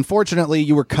 So unfortunately,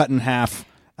 you were cut in half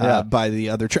by the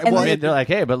other. They're like,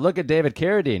 hey, but look at David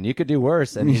Carradine. You could do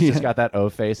worse. And he's just got that O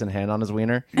face and hand on his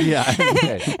wiener. Yeah.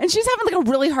 Okay. And she's having like a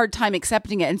really hard time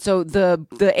accepting it. And so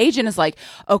the agent is like,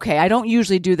 okay, I don't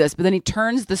usually do this. But then he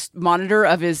turns this monitor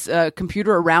of his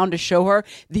computer around to show her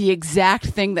the exact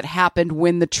thing that happened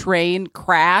when the train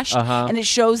crashed. And it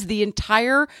shows the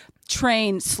entire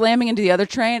train slamming into the other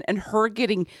train and her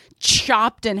getting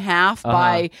chopped in half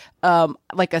by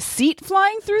like a seat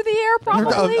flying through the air,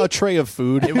 probably. A tray of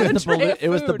food. It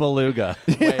was the beluga.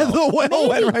 The whale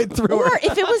went right through Or her.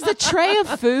 if it was the tray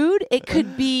of food, it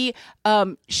could be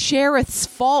Sherith's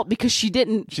fault because she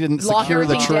didn't lock secure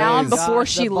the everything down trays. before God,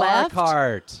 she the bar left.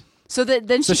 cart. So that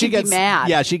then she She could be mad.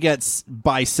 Yeah, she gets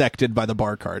bisected by the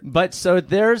bar cart. But so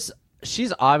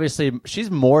she's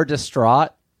more distraught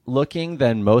looking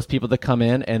than most people that come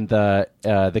in, and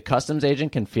the customs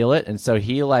agent can feel it, and so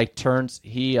he like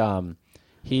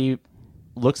he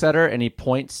looks at her and he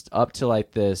points up to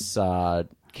like this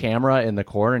camera in the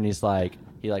corner, and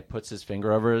he puts his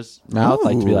finger over his mouth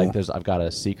like to be like, I've got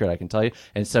a secret I can tell you.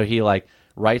 And so he like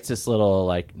writes this little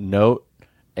like note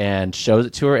and shows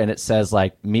it to her, and it says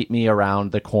like, meet me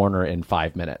around the corner in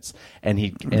 5 minutes.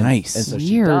 Nice. And so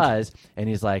she Weird. does, and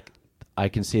he's like, I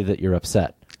can see that you're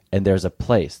upset, and there's a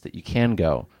place that you can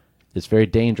go. It's very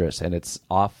dangerous, and it's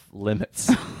off limits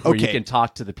where you Okay. can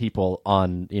talk to the people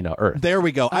on Earth. There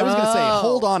we go. I was going to say,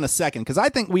 hold on a second, because I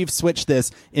think we've switched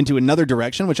this into another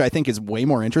direction, which I think is way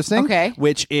more interesting. Okay.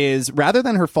 Which is, rather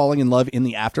than her falling in love in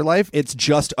the afterlife, it's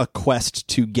just a quest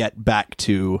to get back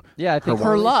to Yeah, I think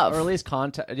Her love. or at least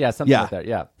contact. Yeah, something Yeah. like that.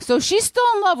 Yeah. So she's still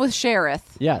in love with Sherith.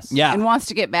 Yes. Yeah. And wants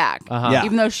to get back. Yeah.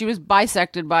 Even though she was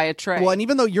bisected by a tray. Well, and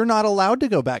even though you're not allowed to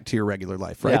go back to your regular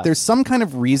life, right? Yeah. There's some kind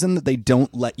of reason that they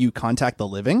don't let you contact the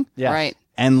living. Yes. Right.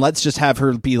 And let's just have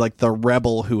her be like the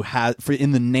rebel who has,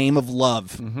 in the name of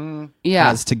love, Yeah.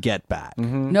 has to get back.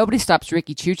 Nobody stops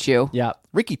Ricky Choo Choo. Yeah.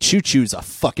 Ricky Choo Choo's a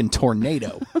fucking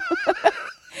tornado.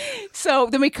 So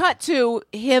then we cut to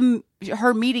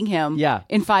her meeting him Yeah.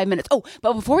 in 5 minutes. Oh,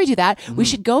 but before we do that, we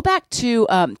should go back to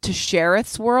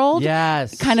Sherith's world.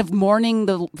 Yes. Kind of mourning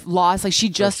the loss. Like she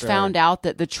just sure. found out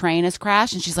that the train has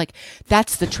crashed, and she's like,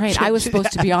 that's the train. I was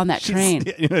supposed to be on that She's train.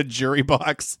 in a jury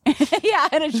box. Yeah,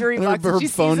 in a jury box. Her and she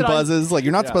sees phone it on- buzzes. Like,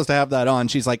 you're not supposed to have that on.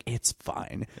 She's like, it's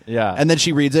fine. Yeah. And then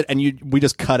she reads it, and we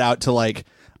just cut out to like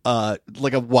a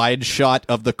wide shot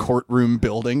of the courtroom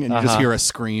building, and you just hear a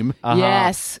scream.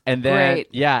 Yes. And then Great.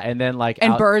 and then like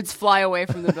And out- birds fly away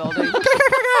from the building.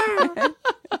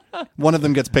 One of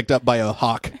them gets picked up by a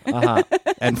hawk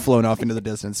and flown off into the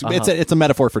distance. It's a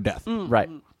metaphor for death. Right.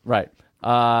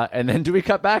 And then do we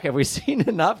cut back? Have we seen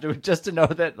enough just to know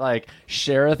that like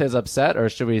Sherith is upset, or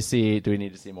do we need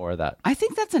to see more of that? I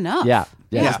think that's enough. Yeah.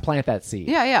 Yeah. Just plant that seed.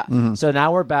 Yeah, yeah. Mm-hmm. So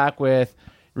now we're back with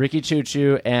Ricky Choo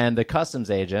Choo and the customs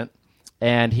agent,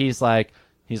 and he's like,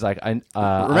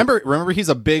 Remember, he's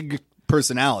a big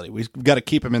personality. We've got to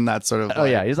keep him in that sort of. oh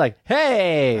yeah, he's like,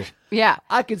 hey, Yeah.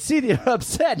 I can see that you're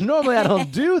upset. Normally I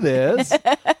don't do this,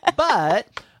 but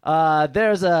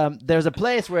there's a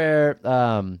place where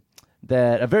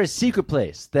a very secret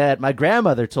place that my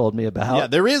grandmother told me about. Yeah,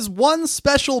 there is one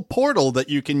special portal that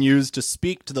you can use to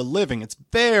speak to the living. It's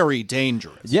very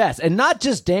dangerous. Yes, and not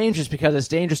just dangerous because it's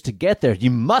dangerous to get there.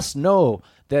 You must know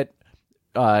that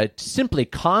simply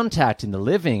contacting the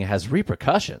living has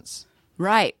repercussions.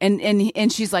 Right.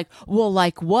 And she's like, well,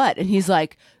 like what? And he's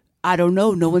like, I don't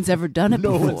know. No one's ever done it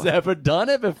No before. one's ever done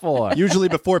it before. Usually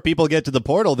before people get to the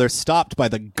portal, they're stopped by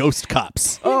the ghost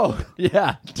cops. Oh,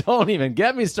 yeah. Don't even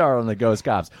get me started on the ghost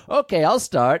cops. Okay, I'll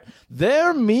start.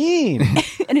 They're mean.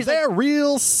 And he's like, They're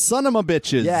real son of a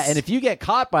bitches. Yeah, and if you get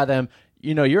caught by them,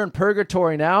 you're in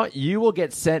purgatory now. You will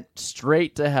get sent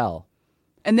straight to hell.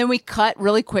 and then we cut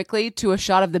really quickly to a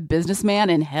shot of the businessman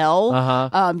in hell,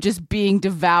 just being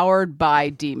devoured by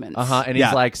demons. And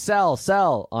he's like,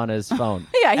 sell on his phone.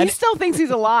 Yeah, he still thinks he's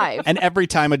alive. And every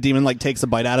time a demon like takes a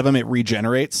bite out of him, it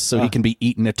regenerates so he can be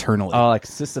eaten eternally. Oh, like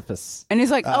Sisyphus. And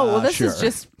he's like, "Oh, well, this sure. is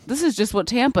just what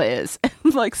Tampa is."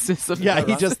 Like Sisyphus. Yeah,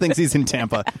 he just thinks he's in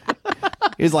Tampa.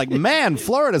 He's like, man,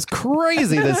 Florida's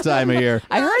crazy this time of year.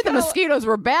 I heard the mosquitoes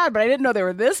were bad, but I didn't know they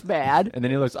were this bad. And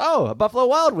then he looks, oh, Buffalo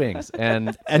Wild Wings.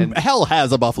 And hell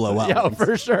has a Buffalo Wild yeah, Wings.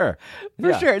 for sure.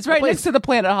 For sure. It's right next to the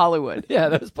Planet Hollywood. Yeah,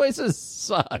 those places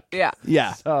suck. Yeah.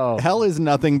 Yeah. So- Hell is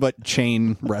nothing but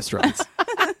chain restaurants.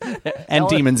 And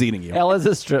demons eating you. Hell is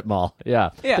a strip mall.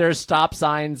 Yeah. Yeah. There's stop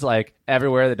signs like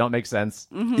everywhere that don't make sense.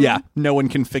 Yeah. No one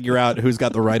can figure out who's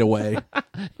got the right of way.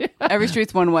 Every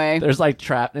street's one way. There's like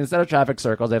instead of traffic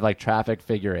circles, they have like traffic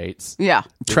figure eights. Yeah.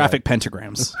 Traffic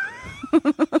pentagrams.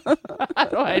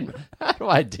 How do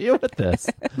I deal with this?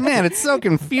 Man, it's so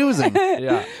confusing.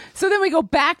 Yeah. So then we go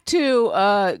back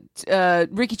to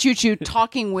Ricky Choo Choo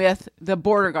talking with the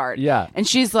border guard. Yeah. And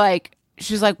she's like,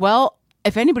 well,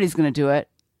 if anybody's going to do it,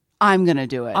 I'm going to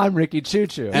do it. I'm Ricky Choo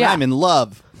Choo. And Yeah. I'm in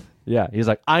love. Yeah. He's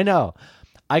like, I know.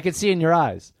 I could see in your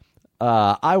eyes.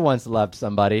 I once loved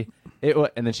somebody. And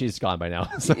then she's gone by now.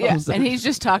 So Yeah. And he's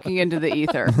just talking into the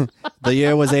ether. The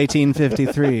year was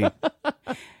 1853.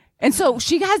 And so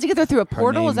she has to get there through a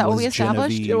portal. name Is that what was we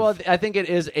established? Genevieve. Yeah, well, I think it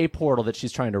is a portal that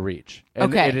she's trying to reach.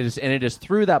 And Okay. It is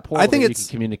through that portal I think that you it's-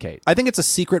 can communicate. I think it's a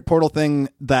secret portal thing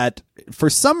that, for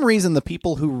some reason, the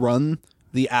people who run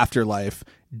the afterlife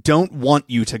don't want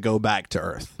you to go back to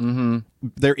Earth. Mm-hmm.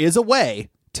 There is a way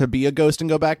to be a ghost and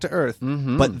go back to Earth,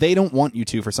 but they don't want you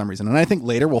to for some reason. And I think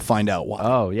later we'll find out why.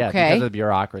 Oh, yeah. Okay. Because of the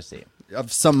bureaucracy.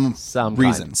 Of some Some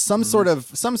reason, kind. some sort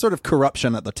of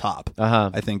corruption at the top. Uh-huh.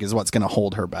 I think is what's going to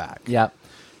hold her back. Yeah.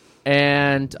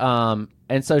 And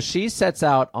so she sets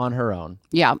out on her own.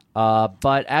 Yeah.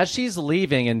 But as she's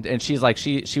leaving and she's like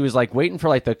she was like waiting for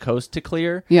like the coast to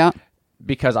clear Yeah.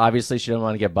 because obviously she didn't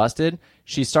want to get busted.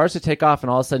 She starts to take off and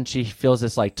all of a sudden she feels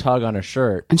this like tug on her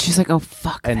shirt And she's like, oh,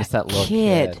 fuck and it's that little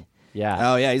kid.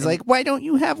 Yeah. Oh yeah, he's like, why don't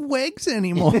you have wigs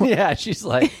anymore? Yeah, she's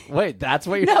like, wait, that's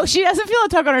what you're No, she doesn't feel a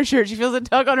tug on her shirt. She feels a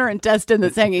tug on her intestine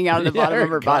that's hanging out of the bottom of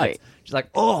her body. guts. She's like,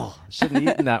 oh, shouldn't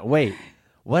have eaten that. Wait,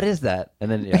 what is that?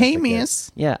 And then Hey, the kid.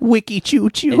 miss. Yeah. Wiki choo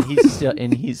choo.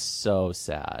 And he's so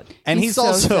sad. And He's he's so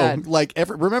also sad. like,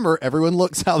 remember, everyone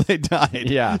looks how they died.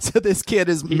 Yeah. So this kid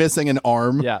is missing an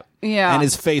arm. Yeah. Yeah. And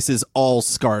his face is all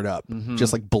scarred up,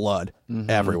 just like blood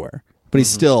everywhere. But he's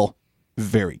still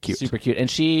very cute. Super cute. And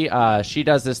she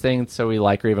does this thing so we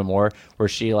like her even more, where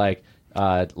she like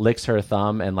licks her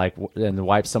thumb and like and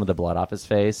wipes some of the blood off his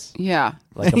face. Yeah.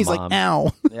 Like And a he's mom. like,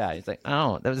 ow. Yeah, he's like,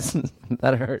 oh,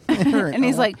 that hurt. And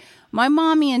he's like, my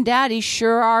mommy and daddy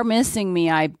sure are missing me,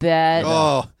 I bet.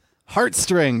 Oh,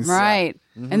 heartstrings. Right.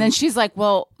 And then she's like,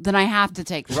 well, then I have to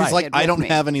take this She's like, kid I with don't me.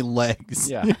 have any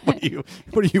legs. Yeah.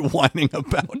 what are you whining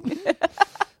about?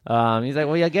 He's like,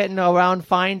 well, you're getting around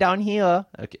fine down here.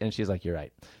 Okay, and she's like, you're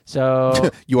right.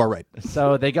 So You are right.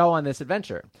 so they go on this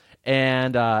adventure.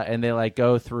 And they like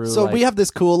go through. So like, we have this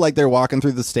cool, like they're walking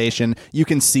through the station. You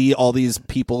can see all these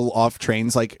people off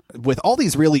trains, like with all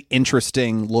these really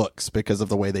interesting looks because of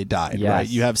the way they died. Yes. Right?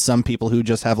 You have some people who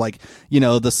just have like,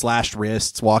 the slashed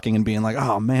wrists, walking and being like,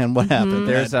 "Oh man, what happened?"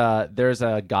 there's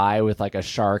a guy with like a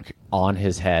shark on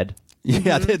his head.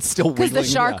 yeah, it's still Because wiggling. the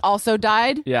shark also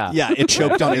died. Yeah. Yeah, it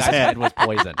choked on his Guy's head. was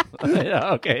poison.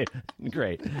 Yeah, okay,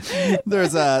 great.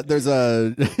 There's a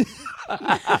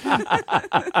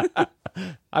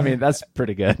I mean, that's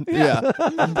pretty good. yeah.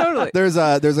 Totally. There's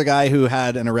a guy who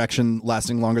had an erection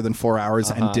lasting longer than 4 hours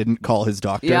and didn't call his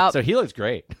doctor. Yep. So he looks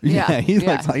great Yeah. he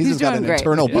looks like he's just got doing an great.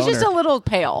 internal He's just a boner. little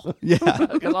pale. Yeah,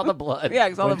 because all the blood. Yeah,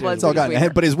 because all the went to blood's his it's all in his gone.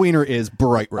 wiener. But his wiener is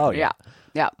bright red. Oh, Yeah.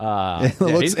 Yeah. It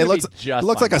looks it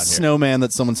like a snowman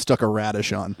that someone stuck a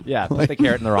radish on. Yeah, put the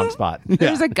carrot in the wrong spot.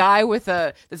 There's a guy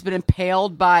that's been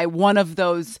impaled by one of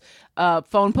those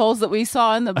phone poles that we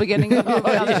saw in the beginning of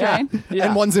the train. Yeah.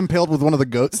 And one's impaled with one of the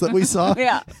goats that we saw.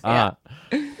 Yeah. Yeah.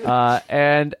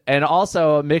 And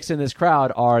also mixed in this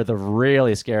crowd are the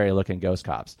really scary looking ghost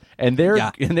cops, and they're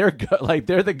they're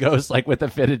the ghosts like with the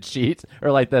fitted sheets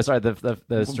or like the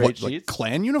straight sheets. Like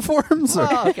clan uniforms? Or?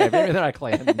 Oh, okay, maybe they're not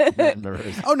clan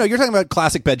members. Oh no, you're talking about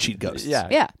classic bedsheet ghosts. Yeah,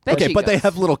 Yeah. Okay, bedsheet but they ghosts.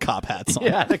 have little cop hats on.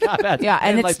 yeah, the cop hats. Yeah,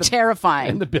 and it's like terrifying.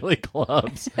 and the billy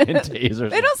clubs and tasers.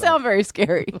 They don't sound very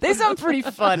scary. They sound pretty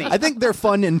funny. I think they're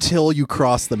fun until you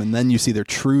cross them, and then you see their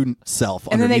true self.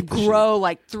 And then they underneath the sheet. grow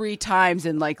like 3 times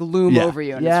and like loom Yeah. over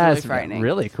you, and Yeah, it's really frightening.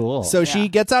 really cool. So she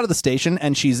gets out of the station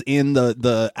and she's in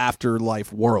the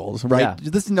afterlife world, right? Yeah.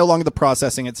 This is no longer the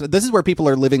processing. This is where people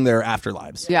are living their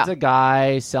afterlives. Yeah. it's a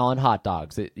guy selling hot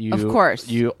dogs that you, Of course.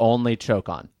 you only choke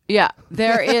on. Yeah,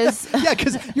 there is Yeah,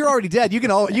 because you're already dead. You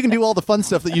can do all the fun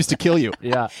stuff that used to kill you.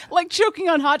 Yeah, like choking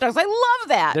on hot dogs. I love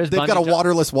that. there's They've got a bungee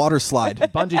waterless water slide.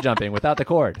 bungee jumping without the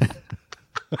cord.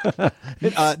 They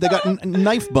got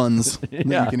knife buns that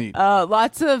Yeah. you can eat.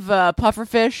 Lots of puffer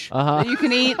fish that you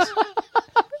can eat.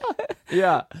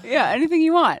 Yeah, Yeah, anything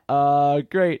you want.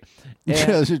 great.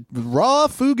 And, Raw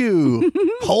fugu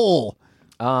whole.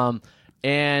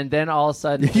 and then all of a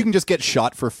sudden, You can just get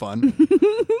shot for fun,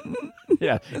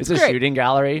 yeah, it's a great. shooting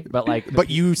gallery, but like, but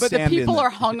you But the stand people in are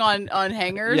hung on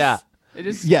hangers. Yeah. It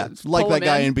is, yeah, just like pull that them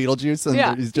guy in. in Beetlejuice, and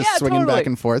Yeah. he's just Yeah, swinging totally. back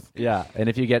and forth. yeah, and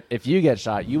if you get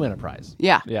shot, you win a prize.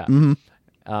 Yeah. Yeah.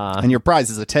 And your prize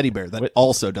is a teddy bear that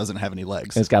also doesn't have any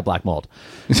legs. It's got black mold.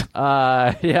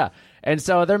 Yeah. And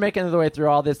so they're making their way through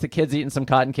all this. The kid's eating some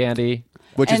cotton candy.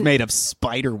 Which is And- made of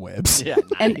spider webs. Yeah.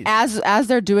 And as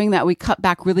they're doing that, we cut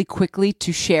back really quickly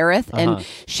to Sherith, and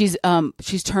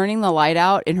she's turning the light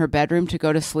out in her bedroom to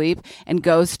go to sleep, and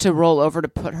goes to roll over to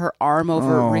put her arm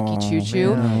over Ricky Choo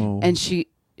Choo, and she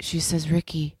says,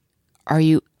 "Ricky, are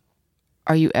you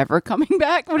ever coming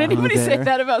back?" Would anybody say there.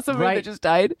 that about somebody Right. that just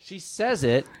died? She says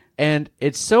it, and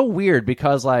it's so weird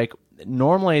because, like,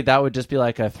 normally that would just be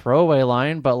like a throwaway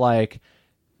line, but like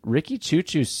Ricky Choo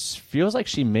Choo feels like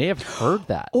she may have heard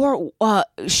that. Or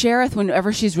Sherith,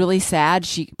 whenever she's really sad,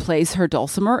 she plays her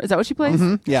dulcimer. Is that what she plays?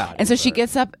 Yeah. And so she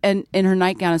gets up and in her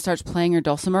nightgown and starts playing her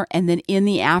dulcimer, and then in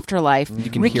the afterlife,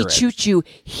 can Ricky hear it. Choo Choo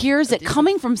hears it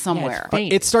coming from somewhere.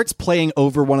 faint. It starts playing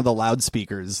over one of the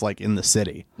loudspeakers, like in the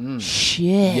city.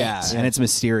 Shit. Yeah, and it's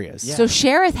mysterious. So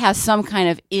Sherith has some kind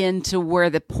of in to where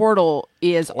the portal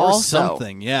is Or also.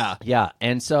 something, yeah. Yeah,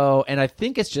 and I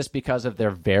think it's just because of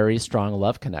their very strong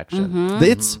love connection. Mm-hmm.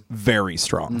 It's very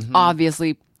strong.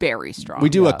 Obviously very strong. We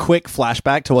do a quick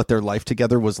flashback to what their life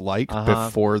together was like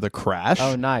before the crash.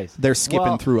 Oh, nice. They're skipping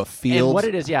Well, through a field. And what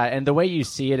it is, yeah, and the way you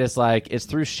see it is like it's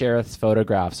through Sherith's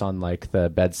photographs on like the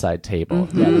bedside table.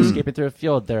 Mm-hmm. Yeah, they're skipping through a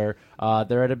field. They're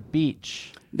at a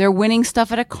beach. They're winning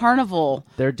stuff at a carnival.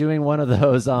 They're doing one of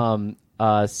those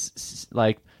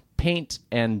like paint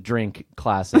and drink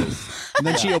classes. And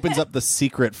then she opens up the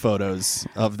secret photos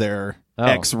of their Oh.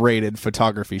 X-rated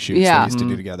photography shoots Yeah. they used to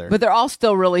do together. But they're all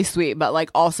still really sweet, but like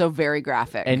also very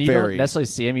graphic. And you Very. don't necessarily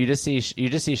see him. You just see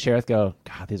Sherith go,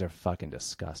 God, these are fucking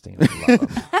disgusting. I love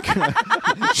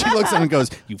them. She looks at him and goes,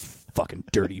 "You fucking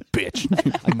dirty bitch.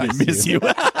 I miss you."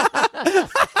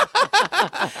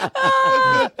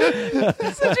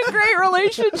 Such a great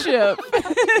relationship.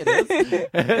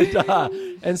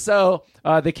 And so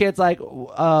the kid's like,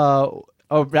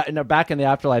 back in the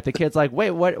afterlife, the kid's like,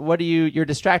 wait, what are you? You're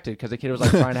distracted because the kid was like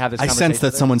trying to have this. I conversation sense that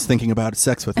with her. someone's thinking about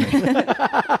sex with me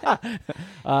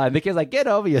And the kid's like, get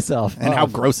over yourself. and how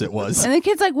gross it was. And the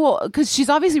kid's like, well, because she's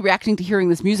obviously reacting to hearing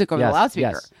this music over Yes, the loudspeaker.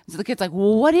 yes. So the kid's like,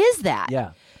 well, what is that?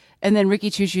 Yeah. And then Ricky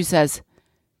Choo Choo says,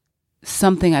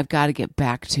 something I've got to get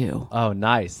back to. Oh,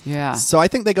 nice. Yeah. So I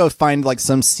think they go find like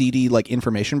some seedy like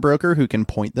information broker who can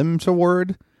point them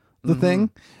toward the thing.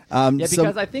 Yeah,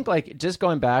 because I think like just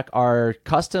going back, our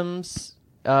customs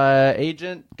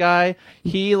agent guy,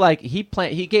 he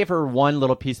gave her one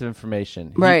little piece of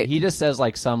information. Right. He just says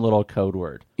like some little code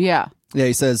word. Yeah.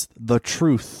 he says the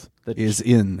truth is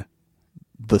in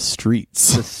the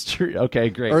streets. Okay,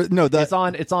 great. Or, no, it's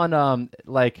on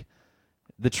like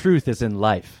the truth is in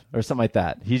life or something like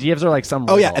that. He gives her like some.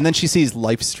 Oh yeah, riddle. and then she sees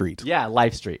Life Street. yeah,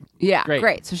 Life Street. Yeah,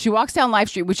 Great. So she walks down Life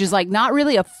Street, which is like not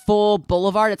really a full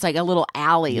boulevard. It's like a little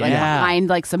alley, like Yeah. behind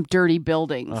like some dirty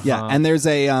buildings. Yeah, and there's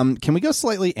a can we go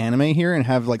slightly anime here and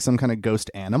have like some kind of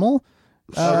ghost animal?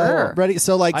 Sure. Ready?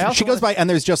 So like I also she goes wanna- by and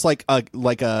there's just like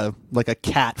a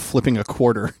cat flipping a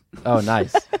quarter. Oh,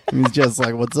 nice. And he's just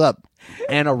like, "What's up?"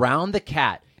 And around the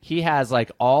cat, he has like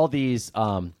all these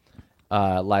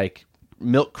like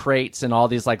milk crates and all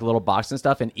these like little boxes and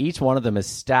stuff, and each one of them is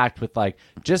stacked with like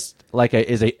just like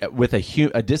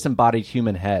a disembodied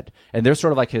human head, and they're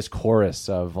sort of like his chorus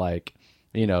of like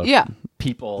Yeah.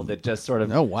 people that just sort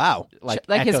of Oh wow. Like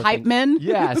his echo hype things. men?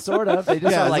 Yeah, sort of. They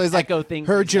just sort of, so he's echo things.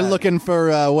 Heard you're looking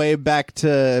for way back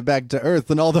to Earth,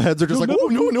 and all the heads are just like, oh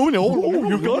no,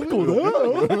 you gotta go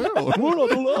there. We're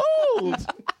not allowed.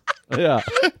 Yeah.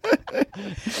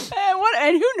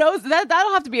 And who knows?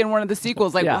 That'll have to be in one of the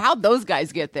sequels. Like, Yeah. how'd those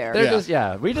guys get there? They're just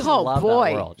we just Oh, love boy.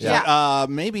 that world. Yeah.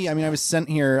 Maybe. I mean, I was sent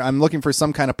here. I'm looking for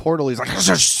some kind of portal. He's like,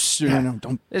 no,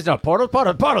 don't. There's no portals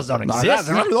don't exist.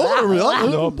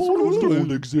 Portals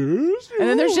don't exist. And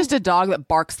then there's just a dog that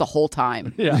barks the whole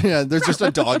time. Yeah, there's just a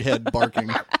dog head barking,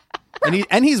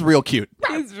 and he's real cute.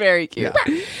 He's very cute.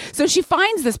 So she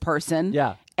finds this person.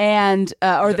 Yeah. And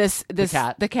or this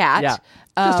cat. the cat. Yeah.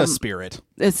 Just a spirit.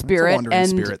 A spirit. It's a wandering And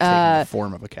spirit taking the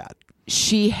form of a cat.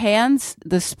 she hands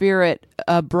the spirit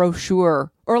a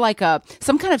brochure or like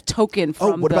some kind of token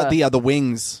from What about the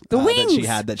wings? The that wings. she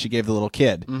had that she gave the little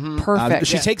kid. Perfect.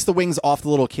 She takes the wings off the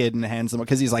little kid and hands them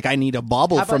because he's like, I need a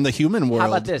bauble from the human world. How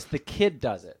about this? The kid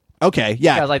does it. Okay,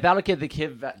 yeah. Because like that'll give the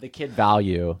kid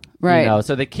value. Right.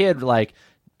 So the kid like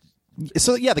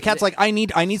So yeah, the cat's like, I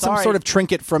need some Sorry. sort of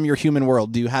trinket from your human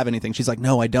world. Do you have anything? She's like,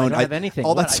 no, I don't. have anything.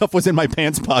 All that What? stuff was in my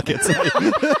pants pockets.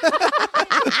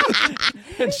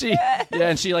 and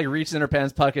she like reaches in her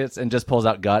pants pockets and just pulls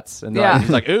out guts and Yeah. she's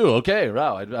like, ooh, okay,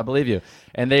 wow, I believe you.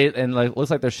 And like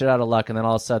looks like they're shit out of luck, and then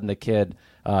all of a sudden the kid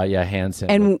hands him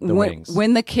And the wings.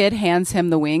 when the kid hands him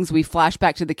the wings, we flash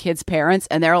back to the kid's parents,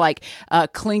 and they're like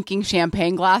clinking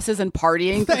champagne glasses and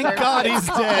partying. Thank God he's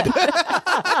dead.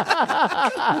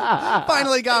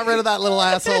 Finally got rid of that little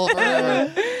asshole.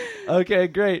 Okay,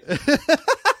 great.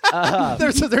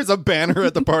 There's a banner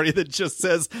at the party that just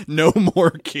says "No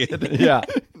more kid." Yeah.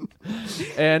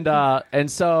 And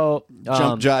so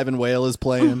Jump, Jive, and Whale is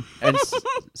playing. and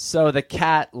so the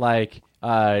cat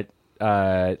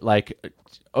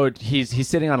he's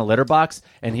sitting on a litter box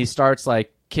and he starts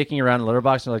like kicking around a litter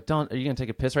box and like, are you gonna take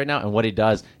a piss right now? And what he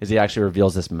does is he actually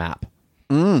reveals this map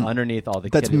underneath all the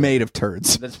That's kitty made of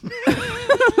turds. that's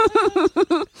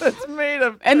made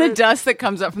of And the dust that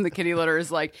comes up from the kitty litter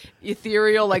is like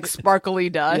ethereal, like sparkly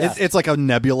dust. It's like a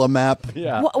nebula map.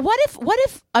 yeah. What if?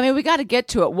 I mean, we got to get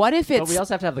to it. What if But it's? we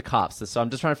also have to have the cops, so I'm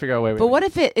just trying to figure out a way. But what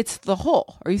if it's the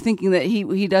hole? Are you thinking that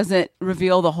he doesn't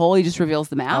reveal the hole? He just reveals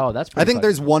the map. Oh, that's. I Pretty think funny.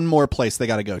 there's one more place they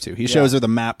got to go to. He shows her the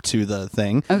map to the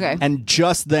thing. Okay. And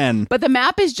just then, But the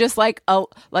map is just like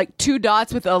two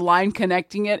dots with a line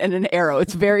connecting it and an arrow.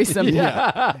 It's very simple.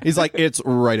 he's like, it's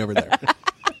right over there.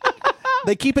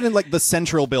 They keep it in like the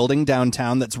central building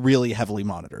downtown that's really heavily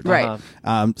monitored. Right.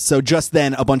 So just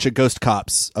then, a bunch of ghost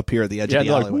cops appear at the edge of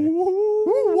the they're like, alleyway.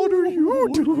 What are you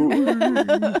doing?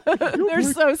 They're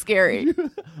so scary.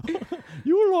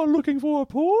 You're not looking for a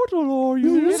portal, are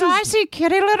you? Did I see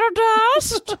kitty litter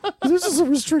dust? This is a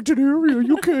restricted area.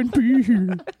 You can't be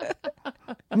here.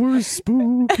 We're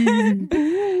spooky.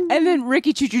 And then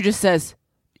Ricky Choo Choo just says,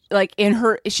 like in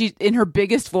her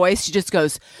biggest voice, she just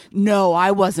goes, "No,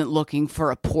 I wasn't looking for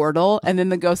a portal." And then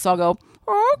the ghosts all go,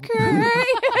 "Okay."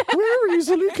 We're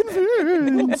easily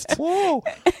convinced. Whoa,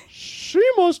 she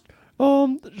must.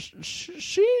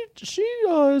 She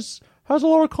has a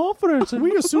lot of confidence.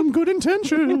 We assume good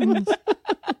intentions.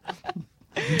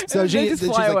 So she's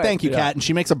fly like, away. "Thank you, Kat," and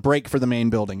she makes a break for the main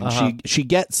building. And she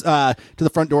gets to the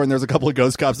front door, and there's a couple of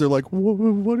ghost cops. They're like,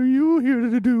 "What are you here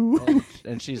to do?"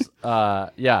 And she's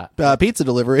yeah, Pizza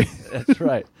delivery. that's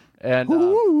right. And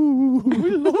Ooh,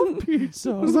 we love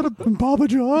pizza. Is that a Papa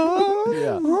John?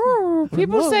 yeah.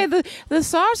 People say the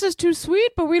sauce is too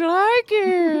sweet, but we like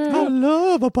it. I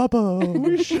love a Papa.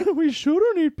 we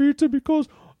shouldn't eat pizza because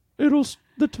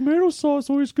the tomato sauce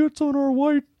always gets on our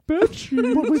white bed sheet.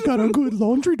 But we've got a good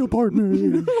laundry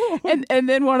department. And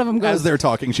then one of them As goes, they're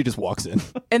talking, she just walks in.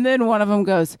 and then one of them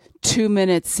goes, 2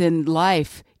 minutes in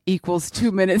life equals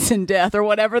 2 minutes in death, or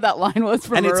whatever that line was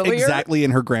from And it's earlier. exactly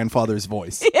in her grandfather's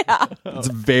voice. Yeah. It's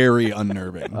very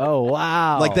unnerving. Oh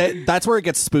wow! Like that's where it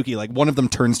gets spooky. Like one of them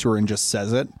turns to her and just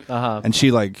says it. And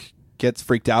she like gets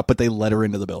freaked out, but they let her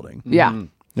into the building. Yeah.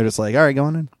 They're just like, all right, go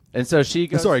on in. And so she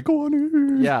goes. Sorry, go on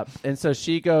in. Yeah, and so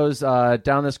she goes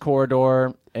down this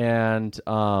corridor, and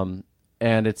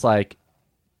it's like,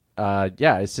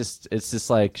 it's just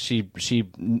like she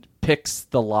picks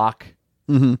the lock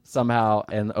somehow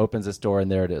and opens this door,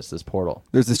 and there it is, this portal.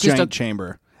 There's this Just giant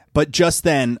chamber. But just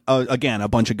then, again, a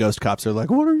bunch of ghost cops are like,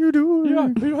 what are you doing? Yeah,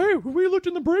 hey, we looked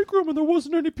in the break room and there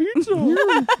wasn't any pizza.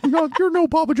 You're no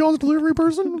Papa John's delivery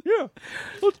person? Yeah,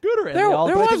 let's get her. And There they all-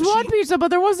 was one pizza, but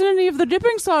there wasn't any of the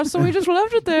dipping sauce, so we just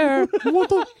left it there.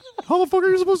 How the fuck are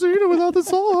you supposed to eat it without the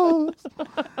sauce?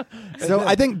 So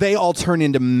I think they all turn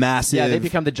into massive, Yeah, they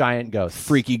become the giant ghosts.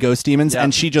 freaky ghost demons, Yep.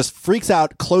 and she just freaks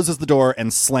out, closes the door,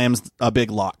 and slams a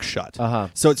big lock shut.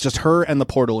 So it's just her and the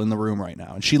portal in the room right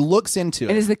now, and she looks into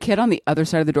And it. is the kid on the other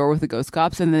side of the door with the ghost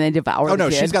cops, and then they devour Oh the no,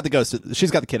 kid? she's got the ghost.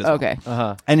 She's got the kid as well. Okay.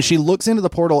 And she looks into the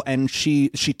portal, and she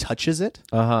touches it,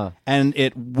 and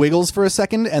it wiggles for a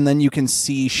second, and then you can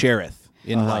see Sherith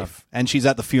in life, and she's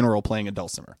at the funeral playing a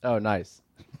dulcimer. Oh, nice.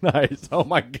 Nice. Oh,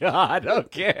 my God.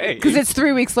 Okay. Because it's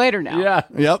 3 weeks later now. Yeah.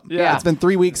 Yep. Yeah. It's been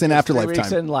 3 weeks in 3 afterlife weeks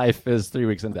time. in life is 3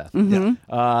 weeks in death.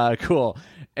 Mm-hmm. Cool.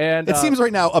 And It seems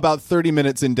right now about 30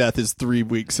 minutes in death is 3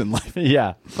 weeks in life.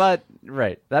 Yeah, but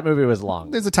right, that movie was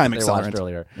long. There's a time They accelerant. watched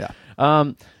earlier.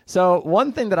 Yeah. So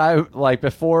one thing that I like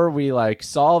before we like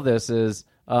solve this is,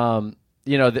 we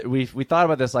thought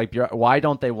about this like, why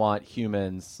don't they want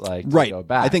humans like to Right. go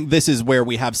back? I think this is where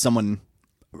we have someone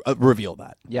reveal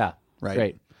that. Yeah. Right.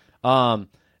 Great.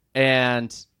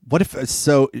 And What if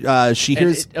she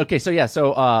hears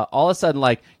So all of a sudden,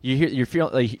 like you're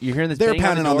hearing this. They're banging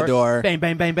pounding on the door. bang,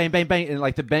 bang, bang, bang, bang, bang, and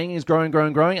like the banging is growing,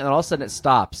 and then all of a sudden it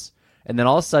stops, and then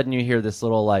all of a sudden you hear this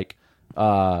little like,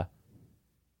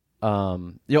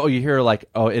 you hear like,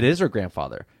 oh, it is her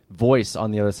grandfather voice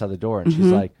on the other side of the door, and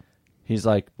he's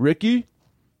like, Ricky,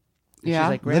 Yeah. she's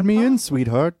like, let me "Grandpa? in,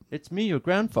 sweetheart. It's me, your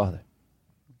grandfather.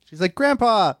 She's like,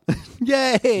 Grandpa,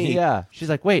 yay. Yeah, she's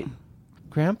like, wait,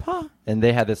 Grandpa, and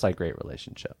they had this like great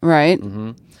relationship. Right.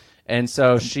 And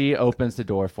so she opens the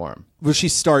door for him. Well, she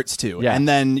starts to, Yeah. and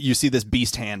then you see this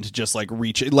beast hand just like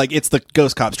reach, like it's the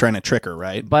ghost cops trying to trick her,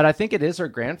 right? But I think it is her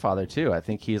grandfather too. I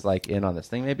think he's like in on this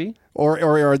thing, maybe. Or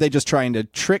are they just trying to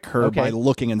trick her Okay. by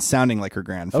looking and sounding like her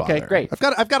grandfather? Okay, great.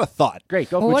 I've got a thought. Great,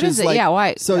 go Well, for what it. is it? Like, Yeah,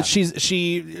 why? So Yeah.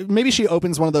 she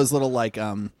opens one of those little like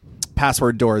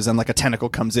password doors, and like a tentacle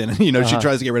comes in, and she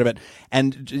tries to get rid of it,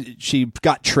 and she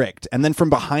got tricked. And then from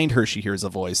behind her, she hears a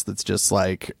voice that's just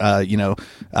like,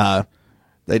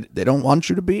 they don't want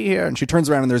you to be here. And she turns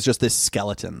around, and there's just this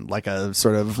skeleton, like a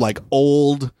sort of like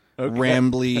old,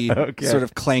 rambly, sort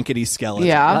of clankety skeleton.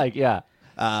 Yeah. Like,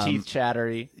 teeth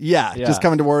chattery. Yeah, Yeah. just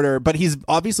coming toward her, but he's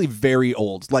obviously very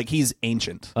old. Like he's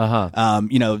ancient.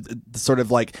 Sort of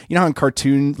like how in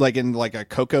cartoon, like in like a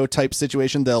Coco type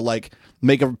situation, they'll like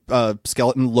make a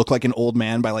skeleton look like an old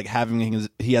man by like having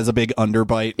he has a big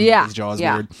underbite. And Yeah, his jaw's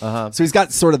yeah. weird. So he's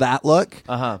got sort of that look.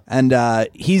 And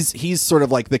he's sort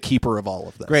of like the keeper of all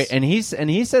of this. Great, and he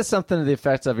says something to the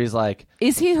effect of he's like,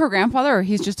 Is he her grandfather, or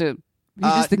he's just a? He's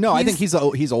just the, no, I think he's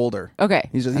older. Okay.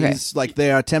 He's Okay. like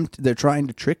they're trying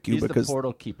to trick you he's because the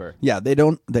portal keeper. yeah, they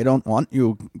don't want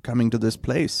you coming to this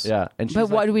place. Yeah, and she's But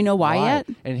like, what do we know why yet?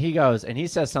 And he goes and he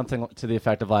says something to the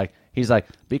effect of like, he's like,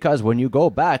 because when you go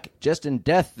back, just in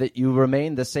death, that you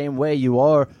remain the same way you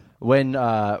are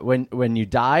when you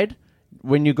died.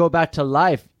 When you go back to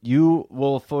life, you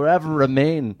will forever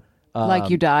remain Like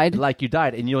you died?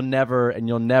 and you'll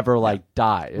never like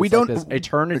die. It's We like don't this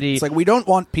eternity. It's like we don't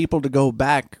want people to go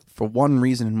back for one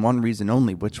reason and one reason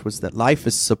only, which was that life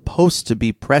is supposed to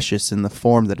be precious in the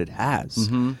form that it has.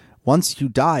 Once you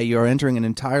die, you're entering an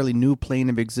entirely new plane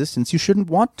of existence. You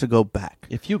shouldn't want to go back.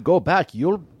 if you go back,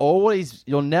 you'll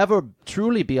never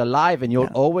truly be alive, and you'll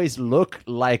always look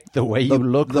like the way you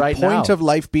look right now. The point of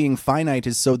life being finite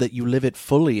is so that you live it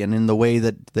fully and in the way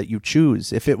that you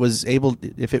choose. If it was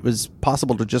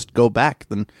possible to just go back,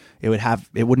 then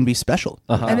it wouldn't be special.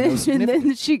 And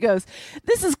then she goes,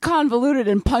 "This is convoluted,"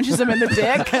 and punches him in the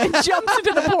dick and jumps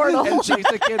into the portal. and she's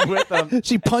the kid with them.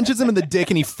 She punches him in the dick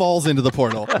and he falls into the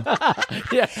portal.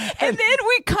 Yeah. And then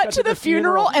we cut to the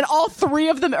funeral, and all three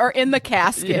of them are in the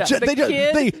casket. Yeah. The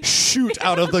kid, They shoot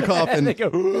out of the coffin, They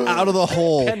go, out of the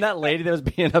hole. And that lady that was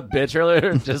being a bitch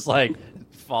earlier just like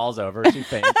falls over. She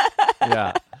faints.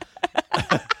 Yeah.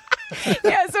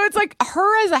 yeah. So it's like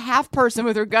her as a half person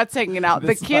with her guts hanging out,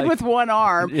 This, the kid like- with one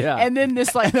arm, Yeah. and then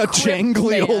this like A crimped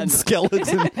jangly man. old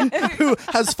skeleton who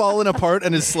has fallen apart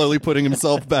and is slowly putting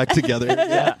himself back together.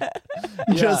 Yeah.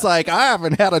 Just like, I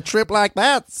haven't had a trip like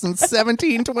that since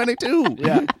 1722.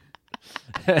 Yeah.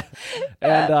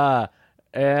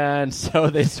 And so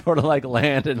they sort of like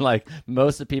land, and like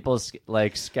most of the people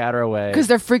like scatter away because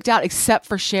they're freaked out, except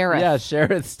for Sheriff. Yeah,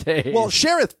 Sherith stays. Well,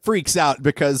 Sherith freaks out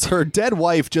because her dead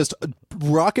wife just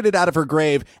rocketed out of her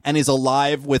grave and is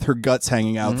alive with her guts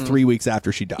hanging out 3 weeks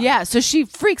after she died. Yeah, so she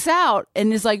freaks out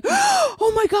and is like,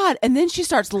 "Oh my god!" And then she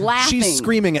starts laughing. She's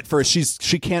screaming at first.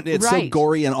 She can't. It's so Right.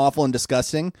 gory and awful and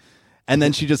disgusting. And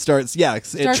then she just starts. Yeah, it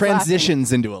Starts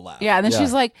transitions into a laugh. Yeah, and then Yeah.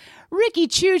 she's like, "Ricky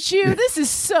Choo Choo, this is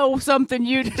so something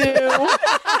you do."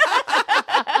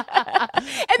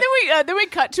 And then we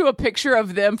cut to a picture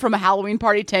of them from a Halloween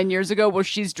party 10 years ago where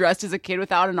she's dressed as a kid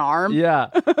without an arm. Yeah.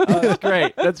 Oh, that's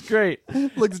great. That's great.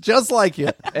 Looks just like you.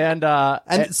 And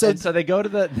so they go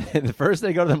to first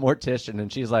they go to the mortician,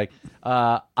 and she's like,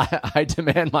 I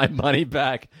demand my money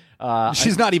back.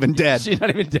 She's not even dead. She's not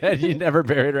even dead. You never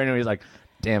buried her anyway. He's like,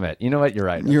 damn it. You know what? You're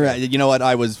right. You're right. You know what?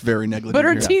 I was very negligent. But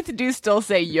her here. teeth do still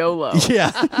say YOLO.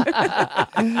 Yeah.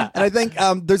 And I think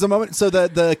there's a moment. So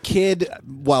the kid,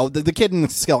 well, the kid and the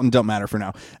skeleton don't matter for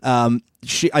now.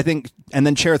 I think, and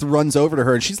then Cherith runs over to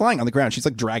her, and she's lying on the ground. She's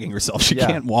like dragging herself. She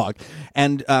can't walk,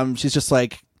 and she's just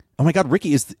like, "Oh my God,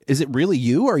 Ricky, is it really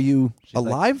you? Are you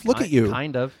alive? Like, Look at you."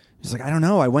 Kind of. She's like, "I don't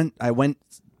know. I went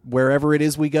wherever it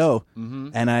is we go,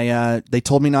 and they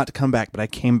told me not to come back, but I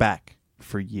came back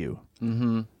for you."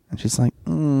 Mm-hmm. And she's like,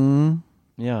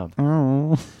 yeah.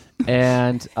 "Oh."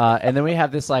 And then we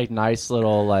have this like nice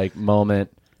little like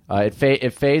moment.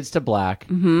 It fades to black,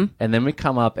 and then we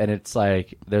come up, and it's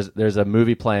like there's a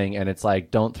movie playing, and it's like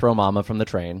 "Don't Throw Mama from the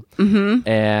Train,"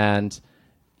 and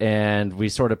we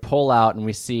sort of pull out, and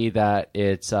we see that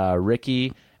it's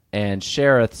Ricky and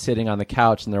Cherith sitting on the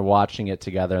couch, and they're watching it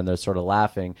together, and they're sort of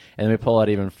laughing, and then we pull out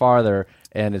even farther,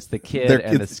 and it's the kid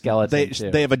and the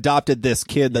skeleton. They have adopted this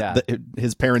kid that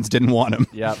his parents didn't want him.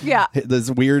 Yep. Yeah. This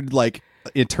weird like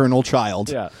eternal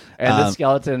child. Yeah, and the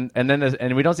skeleton, and then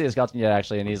and we don't see the skeleton yet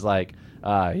actually, and he's like,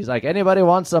 anybody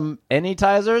want some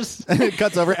anytizers? It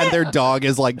cuts over, and their dog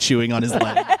is like chewing on his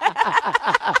leg.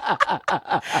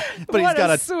 But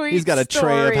he's got a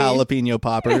tray of jalapeno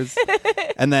poppers.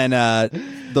 And then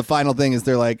the final thing is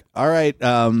they're like, all right,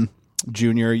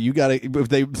 Junior, you gotta.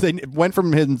 They went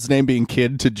from his name being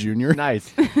Kid to Junior.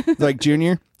 Nice. They're like,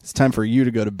 Junior, it's time for you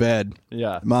to go to bed.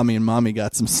 Yeah. Mommy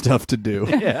got some stuff to do.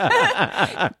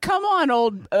 Come on,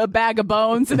 old bag of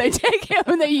bones. And they take him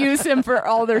and they use him for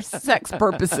all their sex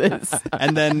purposes.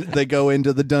 And then they go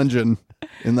into the dungeon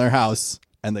in their house,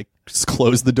 and they just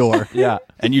close the door. Yeah.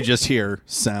 And you just hear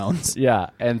sounds. Yeah,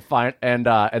 and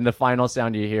the final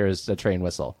sound you hear is a train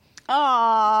whistle.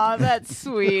 Aw, that's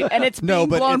sweet. And it's being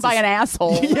blown by an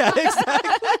asshole. Yeah,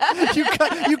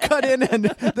 exactly. You cut in, and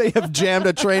they have jammed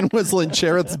a train whistle in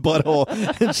Cherith's butthole,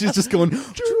 and she's just going,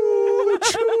 choo,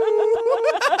 choo.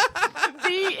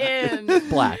 The end.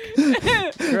 Black.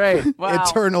 Great. Wow.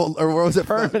 Eternal, or what was it?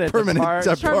 Permanent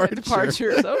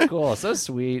departure. So cool. So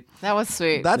sweet. That was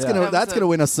sweet. That's gonna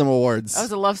win us some awards. That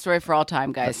was a love story for all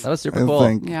time, guys. That was super I cool.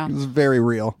 think. Yeah. It was very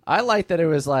real. I like that it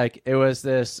was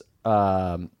this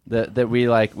that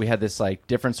we had this like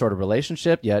different sort of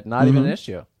relationship, yet not even an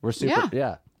issue. We're super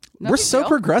No We're big so deal.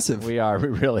 progressive. We are. We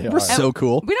really are. We're so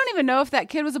cool. We don't even know if that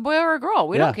kid was a boy or a girl.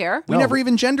 We don't care. We never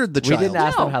even gendered the We child. didn't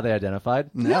ask No. them how they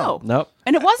identified. No. Nope.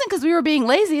 And it wasn't because we were being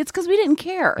lazy. It's because we didn't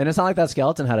care. And it's not like that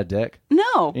skeleton had a dick.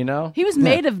 No. You know? He was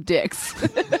made of dicks.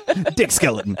 Dick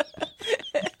skeleton.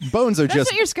 Bones are That's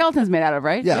just what your skeleton's made out of,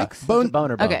 right? yeah. Dicks? It's a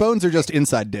boner bone. Okay. Bones are just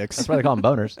inside dicks. That's why they call them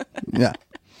boners. Yeah.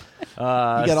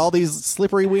 You got all these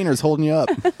slippery wieners holding you up.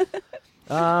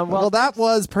 Well, that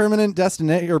was permanent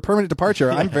destination or permanent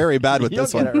departure. I'm very bad with You'll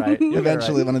this get one. it right. You'll get it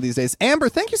Eventually, right. one of these days. Amber,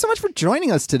 thank you so much for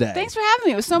joining us today. Thanks for having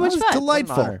me. It was so much That was fun.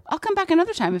 delightful. honor. I'll come back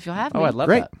another time if you'll have me. Oh, I'd love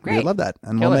Great. that. Great. We'd love that.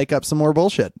 And Kill we'll it. make up some more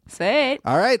bullshit. Say it.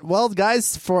 All right. Well,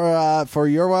 guys, for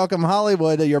Your Welcome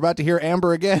Hollywood, you're about to hear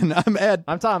Amber again. I'm Ed.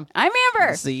 I'm Tom. I'm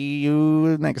Amber. See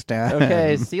you next time.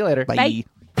 Okay, see you later. Bye. Bye.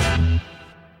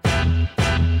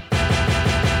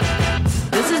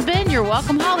 This has been Your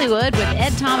Welcome Hollywood with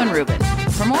Ed, Tom, and Ruben.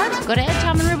 For more, go to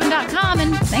edtomandruben.com,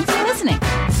 and thanks for listening.